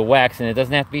can use the wax, and it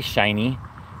doesn't have to be shiny.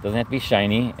 It doesn't have to be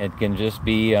shiny. It can just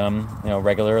be,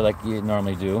 regular like you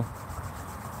normally do.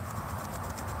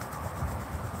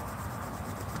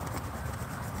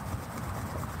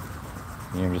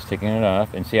 I'm just taking it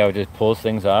off, and see how it just pulls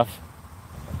things off.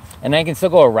 And I can still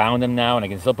go around them now, and I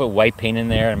can still put white paint in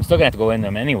there. I'm still gonna have to go in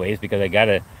them anyways because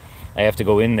I have to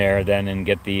go in there then and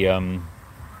get the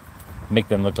make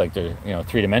them look like they're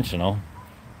three-dimensional.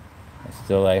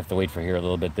 I have to wait for here a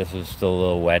little bit. This is still a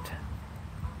little wet.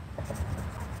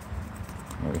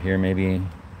 Over here maybe.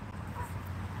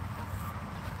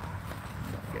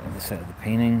 Get on this side of the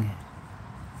painting.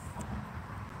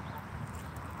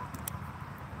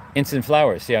 Instant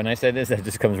flowers. See how nice that is? That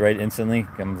just comes right instantly.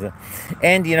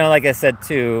 And like I said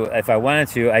too, if I wanted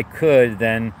to, I could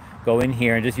then go in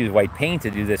here and just use white paint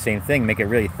to do the same thing, make it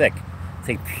really thick.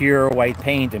 Take pure white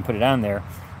paint and put it on there,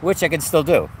 which I can still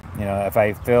do. If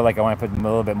I feel like I want to put a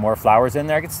little bit more flowers in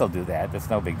there, I can still do that. That's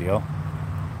no big deal.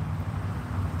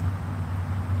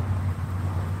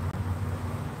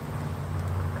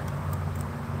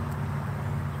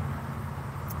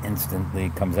 instantly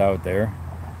comes out there.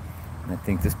 And I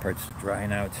think this part's dry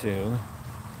now too.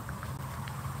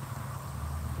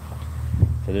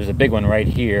 So there's a big one right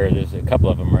here. There's a couple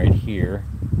of them right here.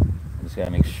 I just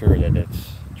gotta make sure that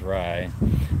it's dry.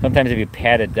 Sometimes if you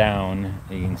pat it down,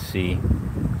 you can see.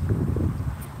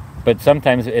 But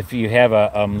sometimes if you have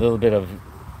a little bit of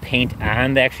paint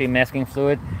on the actually masking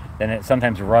fluid, then it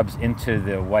sometimes rubs into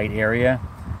the white area,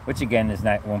 which again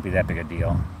won't be that big a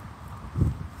deal.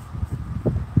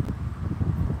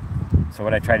 So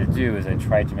what I try to do is I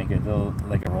try to make it a little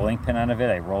like a rolling pin out of it.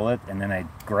 I roll it and then I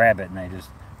grab it and I just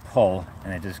pull,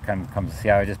 and it just comes. See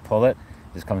how I just pull it?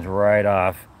 It just comes right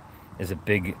off. It's a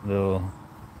big little.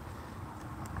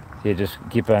 So you just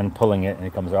keep on pulling it and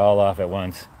it comes all off at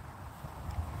once.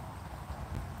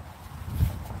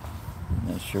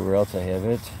 Not sure where else I have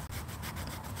it.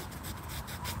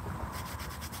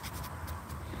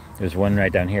 There's one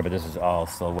right down here, but this is all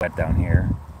still wet down here.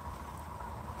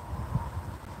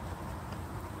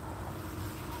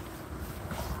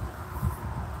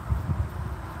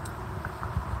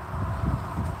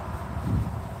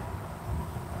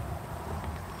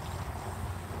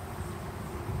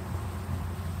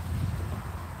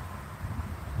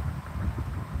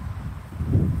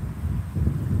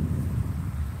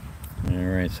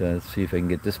 Alright, so let's see if I can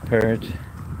get this part.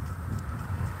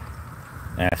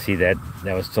 See that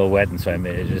was still wet, and so I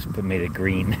made it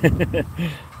green,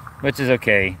 which is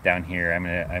okay down here. I'm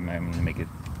gonna make it.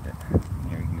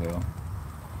 Here we can go.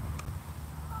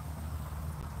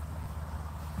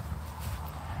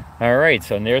 All right,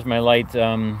 so there's my light,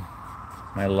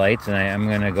 my lights, and I'm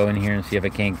gonna go in here and see if I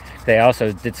can. I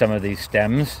also did some of these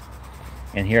stems,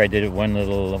 and here I did one of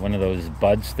those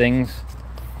buds things.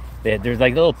 There's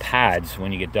like little pads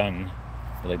when you get done,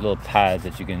 like little pads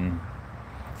that you can.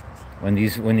 When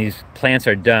these plants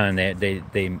are done, they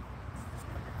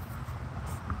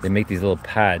make these little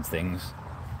pads things.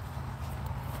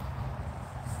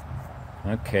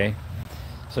 Okay,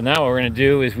 so now what we're going to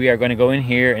do is we are going to go in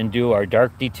here and do our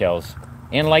dark details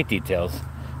and light details. So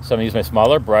I'm going to use my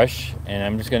smaller brush, and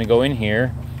I'm just going to go in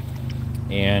here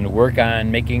and work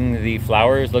on making the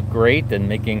flowers look great,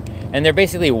 and they're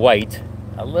basically white,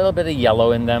 a little bit of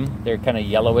yellow in them. They're kind of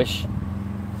yellowish,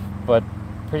 but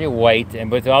pretty white,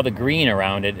 and with all the green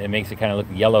around it, it makes it kind of look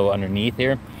yellow underneath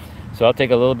here. So I'll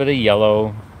take a little bit of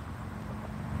yellow,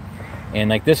 and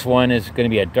like this one is going to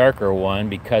be a darker one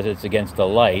because it's against the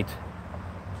light,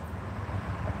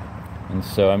 and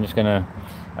so I'm just gonna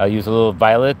use a little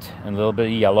violet and a little bit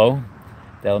of yellow.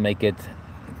 That'll make it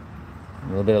a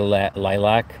little bit of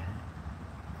lilac.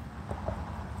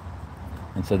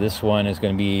 And so this one is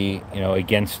going to be,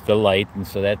 against the light, and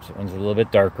so that one's a little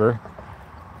bit darker.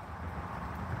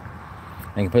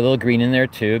 I can put a little green in there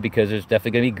too, because there's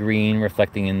definitely going to be green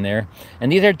reflecting in there.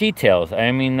 And these are details.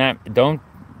 I mean, don't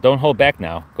hold back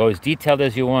now. Go as detailed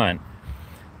as you want.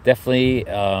 Definitely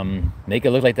make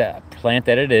it look like that plant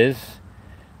that it is.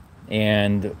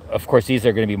 And of course, these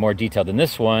are going to be more detailed than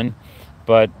this one,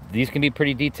 but these can be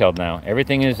pretty detailed now.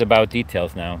 Everything is about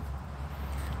details now.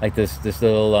 Like this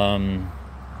little,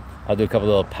 I'll do a couple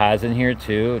little pads in here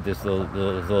too. Just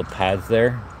little pads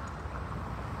there.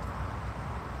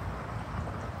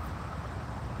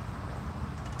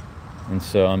 And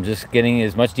so I'm just getting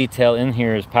as much detail in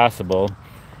here as possible.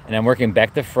 And I'm working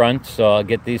back to front, so I'll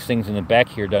get these things in the back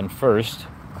here done first.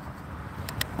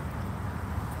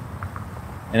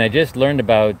 And I just learned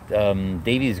about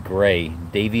Davies Gray.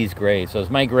 Davies Gray. So it's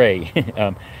my gray.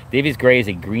 Davies Gray is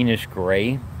a greenish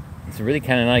gray. It's really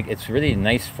kind of like, it's really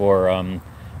nice for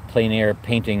plein air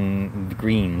painting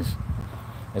greens.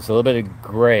 It's a little bit of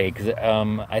gray, because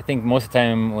I think most of the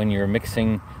time when you're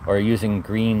mixing or using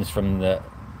greens from the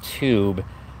tube,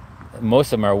 most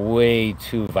of them are way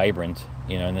too vibrant,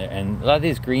 and a lot of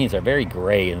these greens are very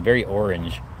gray and very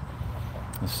orange.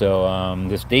 So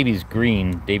this Davies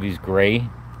Gray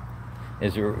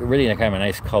is really kind of a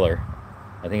nice color.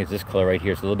 I think it's this color right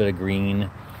here. It's a little bit of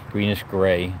greenish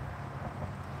gray,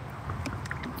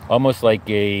 almost like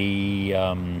a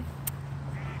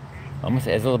almost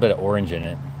has a little bit of orange in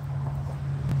it.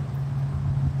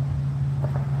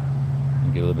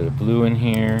 Get a little bit of blue in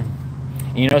here.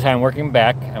 And you notice how I'm working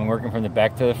back. I'm working from the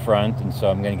back to the front, and so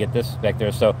I'm going to get this back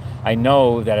there. So I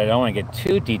know that I don't want to get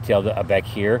too detailed back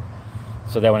here,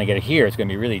 so that when I get it here, it's going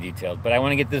to be really detailed. But I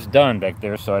want to get this done back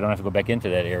there, so I don't have to go back into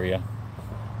that area.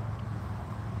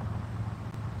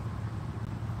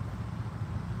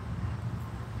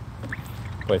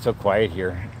 Boy, it's so quiet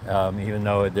here, even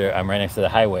though I'm right next to the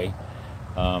highway.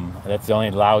 That's the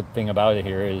only loud thing about it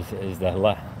here is the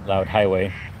loud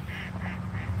highway.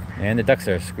 And the ducks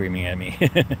are screaming at me.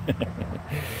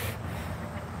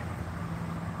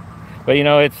 But you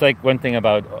know, it's like one thing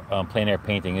about plein air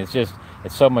painting. It's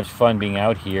so much fun being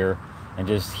out here and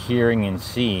just hearing and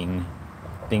seeing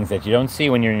things that you don't see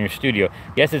when you're in your studio.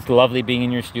 Yes, it's lovely being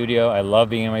in your studio. I love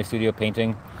being in my studio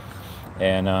painting,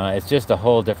 and it's just a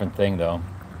whole different thing, though.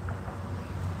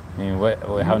 I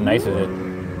mean, how nice is it?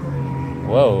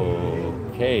 Whoa,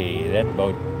 okay, that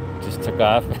boat just took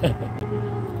off.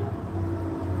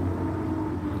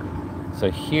 So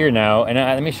here now, and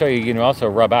let me show you, you can also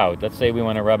rub out. Let's say we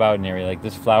want to rub out an area like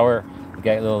this flower. It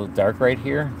got a little dark right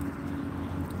here,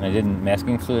 and I didn't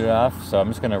masking fluid it off, so I'm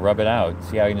just going to rub it out.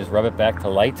 See how I can just rub it back to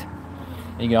light?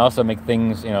 And you can also make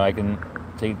things, you know, I can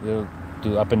do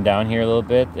up and down here a little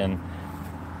bit and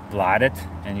blot it,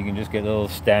 and you can just get little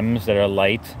stems that are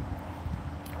light.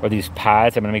 Or these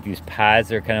pods, I'm going to make these pods.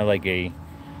 They're kind of like a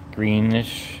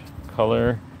greenish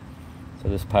color. So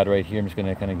this pod right here, I'm just going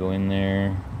to kind of go in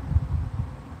there.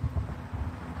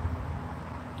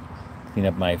 Clean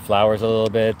up my flowers a little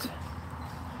bit.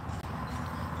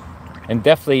 And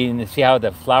definitely see how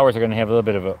the flowers are going to have a little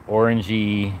bit of an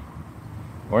orangey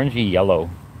yellow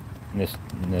in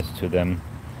this to them.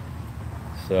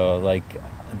 So like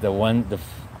the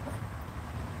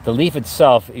leaf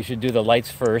itself, you should do the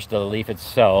lights first, the leaf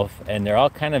itself, and they're all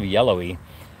kind of yellowy.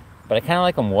 But I kind of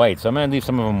like them white, so I'm going to leave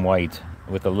some of them white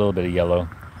with a little bit of yellow.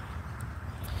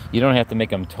 You don't have to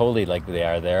make them totally like they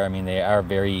are there. I mean, they are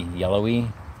very yellowy.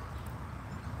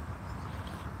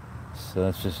 So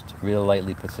let's just real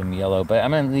lightly put some yellow, but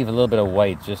I'm going to leave a little bit of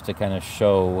white just to kind of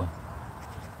show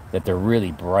that they're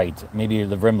really bright. Maybe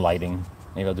the rim lighting.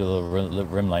 Maybe I'll do a little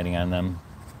rim lighting on them.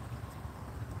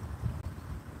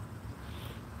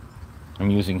 I'm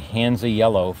using Hansa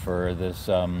yellow for this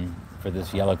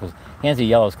yellow, because Hansa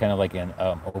yellow is kind of like an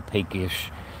opaque-ish.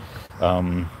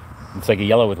 It's like a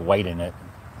yellow with white in it.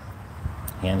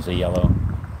 Hansa yellow.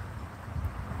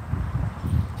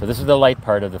 So this is the light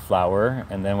part of the flower,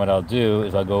 and then what I'll do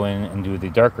is I'll go in and do the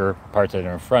darker parts that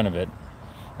are in front of it.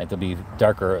 Like there'll be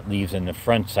darker leaves in the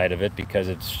front side of it because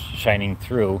it's shining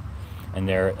through, and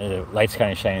the light's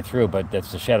kind of shining through, but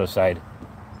that's the shadow side.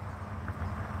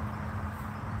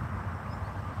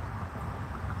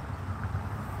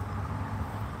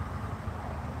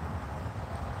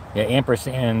 Yeah,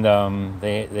 Ampersand,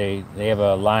 they have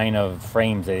a line of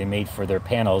frames that they made for their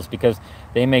panels, because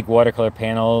they make watercolor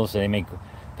panels, they make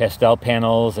pastel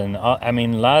panels, and I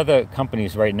mean, a lot of the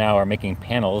companies right now are making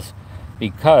panels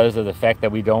because of the fact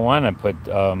that we don't want to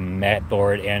put matte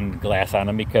board and glass on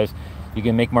them, because you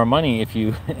can make more money if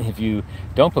you if you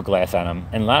don't put glass on them.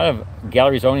 And a lot of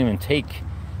galleries don't even take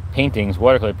paintings,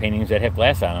 watercolor paintings that have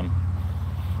glass on them,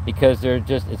 because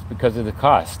it's because of the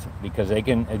cost, because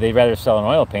they'd rather sell an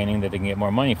oil painting that they can get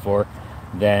more money for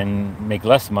than make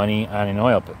less money on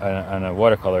on a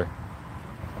watercolor.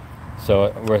 So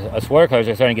us watercolors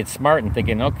are starting to get smart and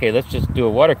thinking, okay, let's just do a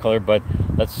watercolor, but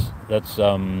let's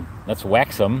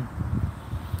wax them,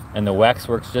 and the wax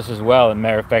works just as well. As a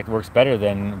matter of fact, it works better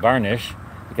than varnish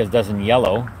because it doesn't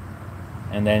yellow,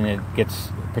 and then it gets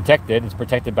protected. It's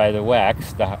protected by the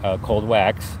wax, the cold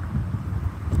wax.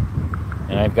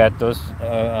 And I've got those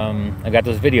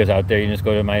videos out there. You can just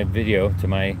go to my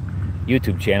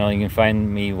YouTube channel. You can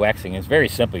find me waxing. It's very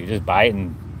simple. You just buy it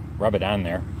and rub it on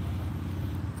there.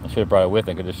 I should have brought it with.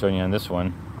 I could have shown you on this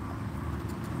one.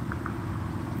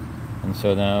 And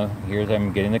so now here's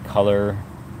I'm getting the color,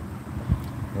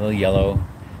 a little yellow,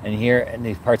 and here and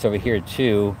these parts over here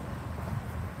too.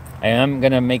 I am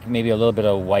gonna make maybe a little bit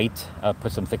of white.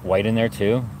 Put some thick white in there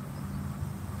too.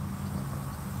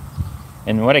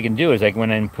 And what I can do is, like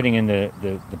when I'm putting in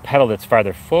the petal that's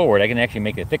farther forward, I can actually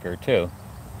make it thicker too.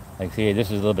 Like see,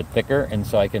 this is a little bit thicker, and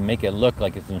so I can make it look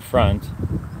like it's in front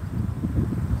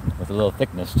with a little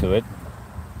thickness to it.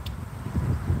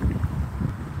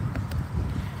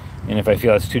 And if I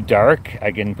feel it's too dark,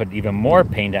 I can put even more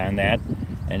paint on that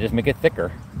and just make it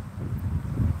thicker.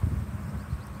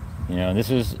 You know, this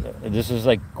is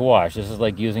like gouache. This is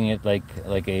like using it like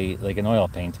an oil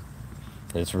paint.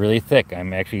 It's really thick.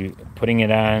 I'm actually putting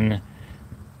it on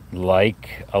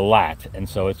like a lot, and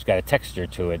so it's got a texture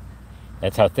to it.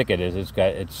 That's how thick it is.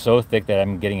 It's so thick that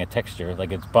I'm getting a texture,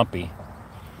 like it's bumpy.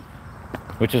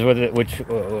 Which is what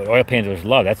oil painters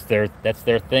love. That's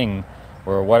their thing.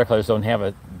 Where watercolors don't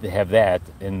have that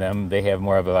in them. They have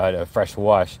more of a fresh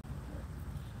wash.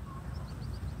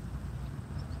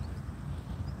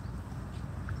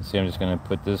 See, I'm just going to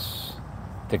put this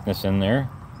thickness in there.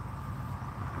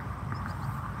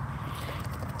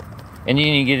 And you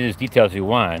can get it as detailed as you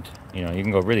want. You know, you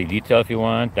can go really detailed if you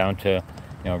want, down to,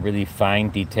 you know, really fine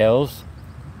details.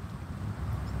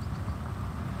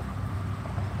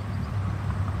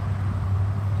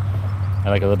 I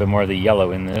like a little bit more of the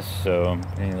yellow in this, so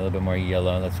getting a little bit more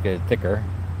yellow. Let's get it thicker.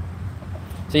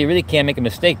 So you really can't make a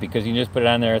mistake because you just put it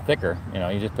on there thicker. You know,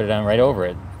 you just put it on right over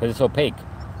it because it's opaque.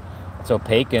 It's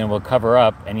opaque and it will cover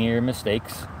up any of your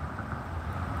mistakes,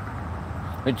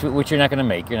 which you're not going to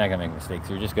make. You're not going to make mistakes.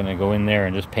 You're just going to go in there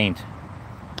and just paint.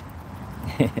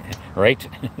 Right?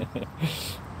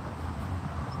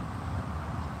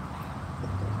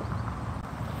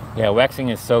 Yeah, waxing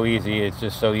is so easy. It's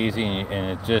just so easy,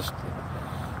 and it just...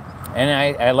 And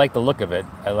I like the look of it.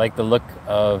 I like the look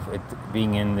of it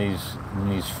being in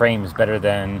these frames better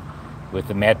than with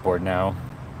the mat board now.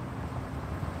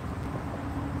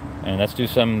 And let's do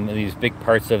some of these big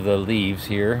parts of the leaves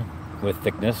here with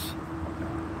thickness.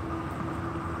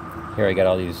 Here I got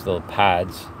all these little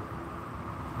pods.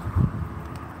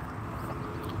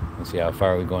 Let's see how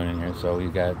far we're going in here. So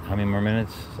we've got how many more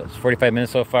minutes? So it's 45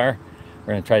 minutes so far.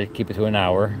 We're gonna try to keep it to an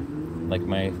hour, like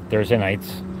my Thursday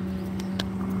nights.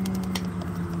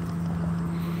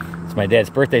 It's my dad's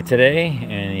birthday today,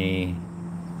 and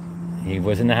he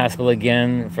was in the hospital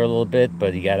again for a little bit,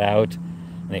 but he got out,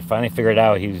 and they finally figured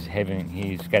out he's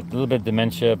got a little bit of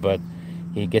dementia, but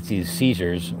he gets these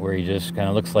seizures where he just kind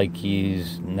of looks like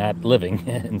he's not living.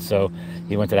 And so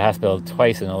he went to the hospital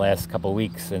twice in the last couple of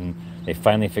weeks, and they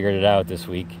finally figured it out this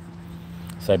week.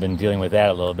 So I've been dealing with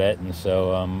that a little bit, and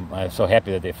so I'm so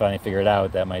happy that they finally figured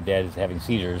out that my dad is having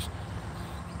seizures,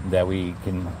 that we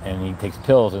can, and he takes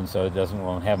pills, and so it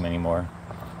won't have them anymore.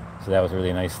 So that was a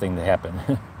really nice thing to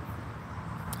happen.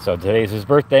 So today's his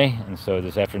birthday, and so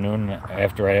this afternoon, right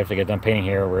after I get done painting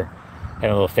here, we're having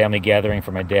a little family gathering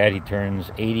for my dad. He turns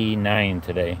 89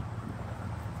 today.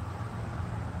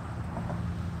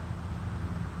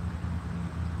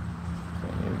 So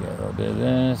here we got a little bit of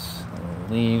this,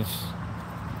 little leaves.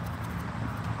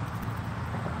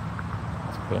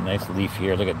 Put a nice leaf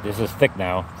here. Look at this, is thick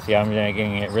now. See how I'm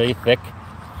getting it really thick?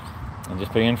 I'm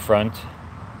just putting it in front.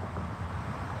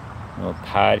 A little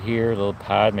pod here, a little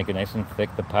pod, make it nice and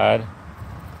thick, the pod.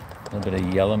 A little bit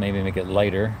of yellow, maybe make it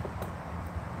lighter.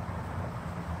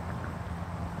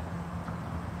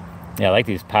 Yeah, I like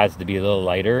these pods to be a little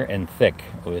lighter and thick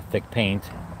with thick paint.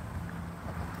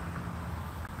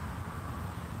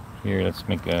 Here, let's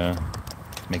make the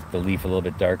leaf a little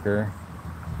bit darker.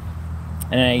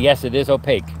 And yes, it is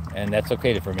opaque, and that's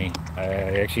okay for me. I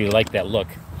actually like that look.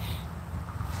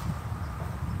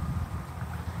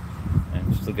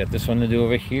 And still got this one to do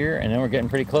over here, and then we're getting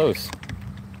pretty close.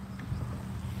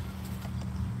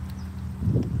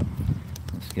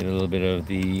 Let's get a little bit of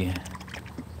the...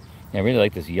 Yeah, I really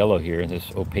like this yellow here,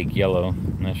 this opaque yellow.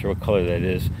 I'm not sure what color that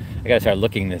is. I gotta start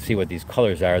looking to see what these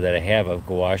colors are that I have of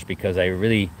gouache, because I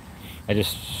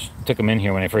just took them in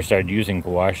here when I first started using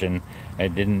gouache, and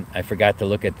I forgot to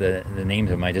look at the names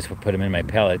of them. I just put them in my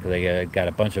palette because I got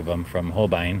a bunch of them from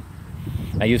Holbein.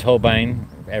 I use Holbein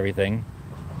for everything,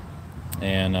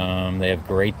 and they have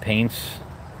great paints.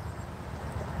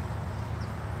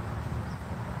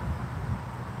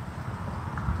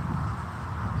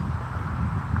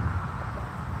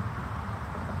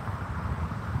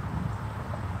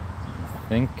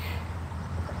 I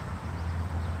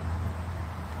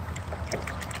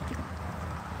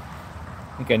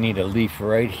think I need a leaf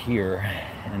right here,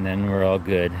 and then we're all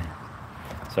good.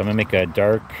 So I'm gonna make a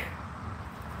dark,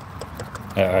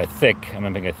 thick. I'm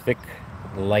gonna make a thick,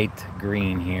 light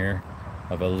green here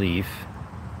of a leaf.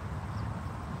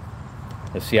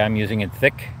 Let's see, I'm using it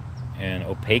thick and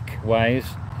opaque wise,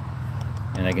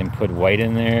 and I can put white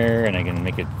in there, and I can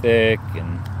make it thick,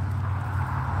 and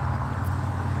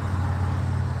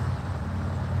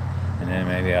then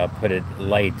maybe I'll put it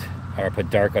light or put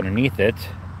dark underneath it.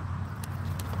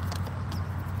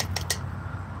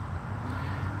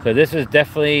 So this is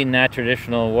definitely not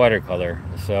traditional watercolor.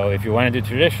 So if you want to do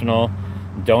traditional,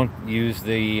 don't use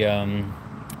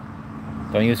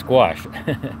gouache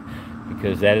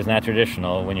because that is not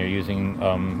traditional when you're using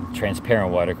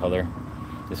transparent watercolor.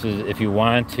 This is if you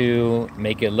want to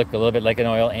make it look a little bit like an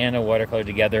oil and a watercolor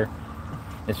together.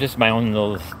 It's just my own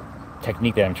little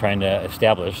technique that I'm trying to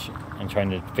establish and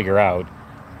trying to figure out.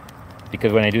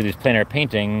 Because when I do this plein air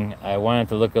painting, I want it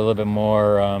to look a little bit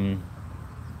more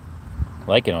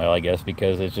like an oil, I guess,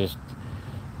 because it's just,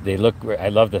 I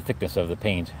love the thickness of the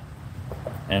paint.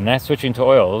 And I'm not switching to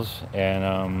oils,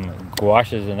 and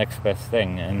gouache is the next best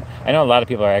thing. And I know a lot of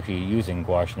people are actually using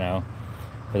gouache now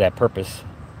for that purpose.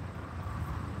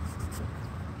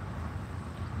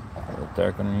 A little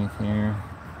dark underneath here.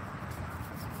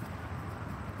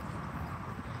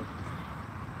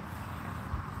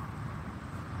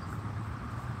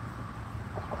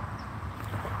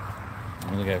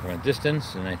 I look at it from a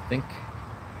distance, and I think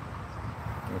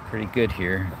we're pretty good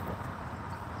here.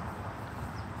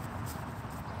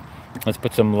 let's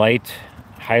put some light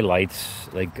highlights,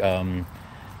 like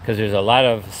because there's a lot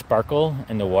of sparkle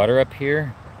in the water up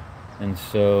here, and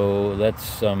so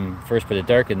let's first put a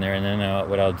dark in there, and then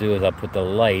what I'll do is I'll put the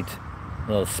light,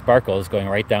 little sparkles going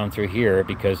right down through here,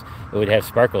 because it would have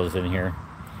sparkles in here,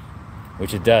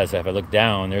 which it does. If I look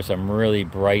down, there's some really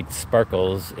bright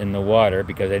sparkles in the water,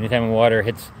 because anytime water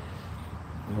hits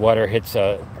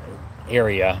a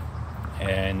area,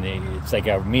 and it's like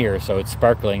a mirror, so it's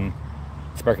sparkling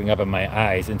up in my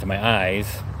eyes, into my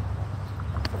eyes.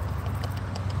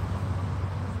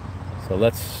 So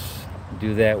let's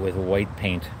do that with white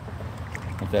paint.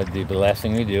 That'd be the last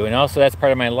thing we do. And also that's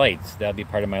part of my lights. That'll be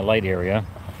part of my light area.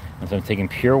 And so I'm taking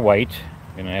pure white.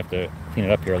 I'm gonna have to clean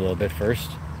it up here a little bit first.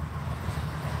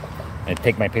 I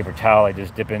take my paper towel, I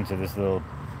just dip into this little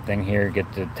thing here,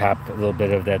 get the top, a little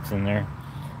bit of that's in there.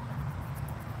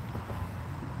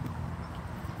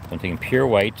 So I'm taking pure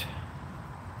white.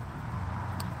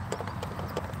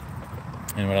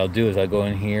 And what I'll do is I'll go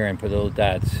in here and put little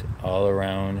dots all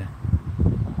around,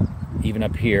 even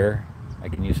up here. I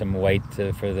can use some white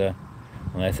for the,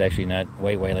 well, that's actually not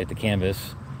white like the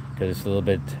canvas, because it's a little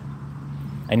bit,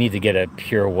 I need to get a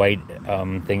pure white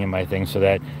thing in my thing, so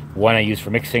that one I use for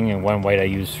mixing and one white I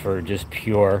use for just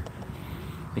pure,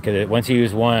 because once you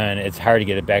use one, it's hard to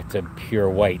get it back to pure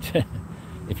white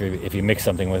if you mix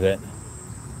something with it.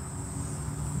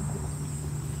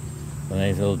 So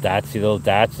these little dots, see little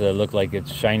dots that look like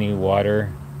it's shiny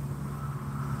water.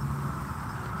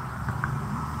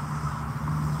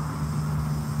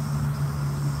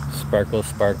 Sparkle,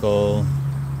 sparkle.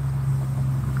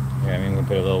 Yeah, I'm gonna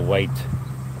put a little white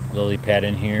lily pad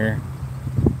in here.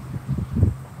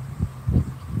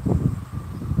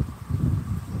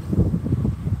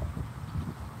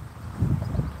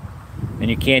 And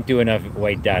you can't do enough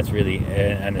white dots, really.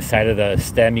 On the side of the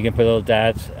stem, you can put little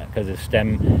dots, because the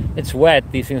stem, it's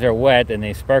wet. These things are wet, and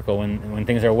they sparkle. When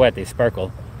things are wet, they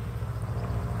sparkle.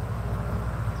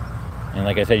 And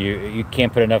like I said, you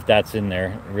can't put enough dots in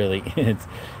there, really.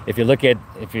 If you look at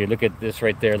this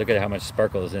right there, look at how much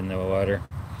sparkle is in the water.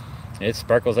 It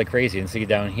sparkles like crazy. And see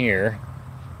down here,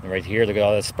 right here, look at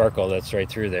all that sparkle that's right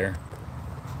through there.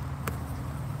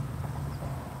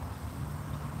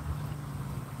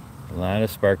 A lot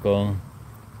of sparkle.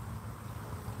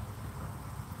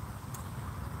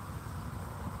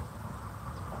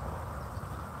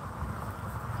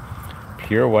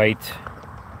 Pure white.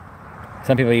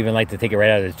 Some people even like to take it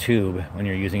right out of the tube when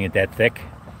you're using it that thick.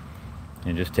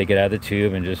 And just take it out of the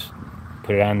tube and just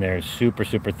put it on there super,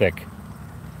 super thick.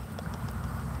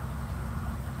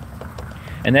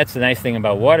 And that's the nice thing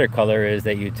about watercolor, is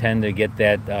that you tend to get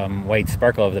that white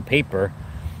sparkle of the paper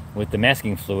with the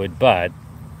masking fluid, but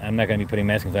I'm not going to be putting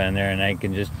masking fluid on there, and I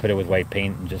can just put it with white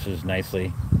paint just as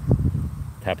nicely.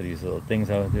 Top of these little things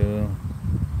I'll do.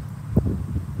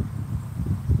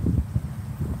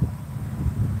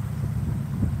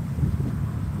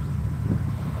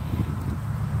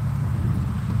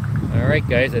 Alright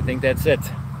guys, I think that's it.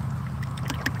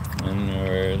 And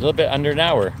we're a little bit under an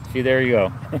hour. See, there you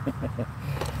go.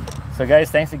 So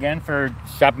guys, thanks again for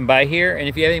stopping by here. And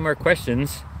if you have any more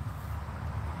questions,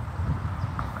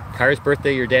 Car's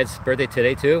birthday, your dad's birthday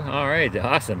today too? Alright,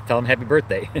 awesome. Tell him happy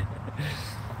birthday.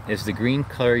 Is the green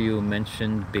color you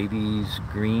mentioned baby's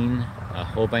green,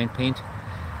 Holbein paint?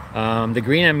 The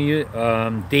green I'm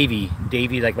using,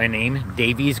 Davy like my name,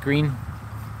 Davy's green.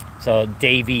 So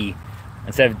Davy.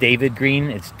 Instead of David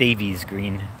green, it's Davy's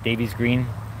green. Davy's green.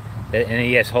 And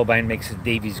yes, Holbein makes it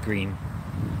Davy's green.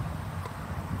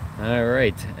 All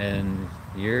right, and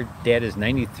your dad is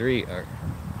 93. Or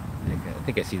I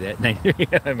think I see that. 93.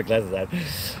 I have my glasses on.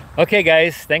 Okay,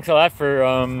 guys, thanks a lot for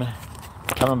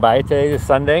coming by today, this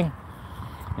Sunday.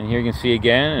 And here you can see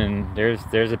again, and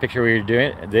there's a picture we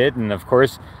did, and of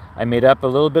course, I made up a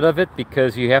little bit of it,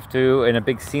 because you have to, in a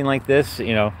big scene like this,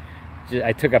 you know.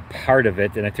 I took a part of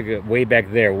it, and I took it way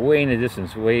back there, way in the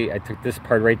distance. I took this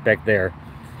part right back there.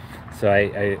 So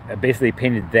I basically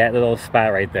painted that little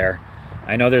spot right there.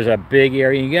 I know there's a big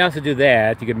area. You can also do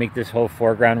that. You could make this whole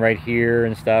foreground right here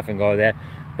and stuff and go with that.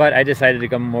 But I decided to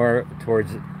come more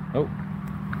towards, oh,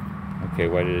 okay,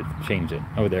 why did it change it?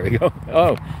 Oh, there we go.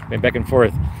 Oh, went back and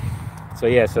forth. So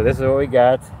yeah, so this is what we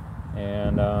got,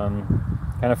 and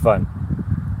kind of fun.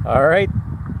 All right,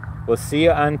 we'll see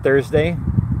you on Thursday.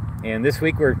 And this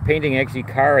week we're painting actually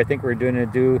car. I think we're going to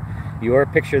do your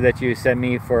picture that you sent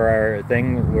me for our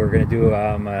thing. We're going to do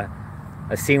a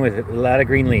scene with a lot of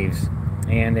green leaves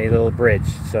and a little bridge.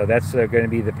 So that's going to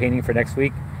be the painting for next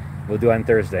week. We'll do on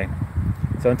Thursday.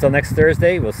 So until next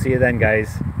Thursday, we'll see you then,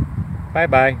 guys.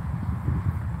 Bye-bye.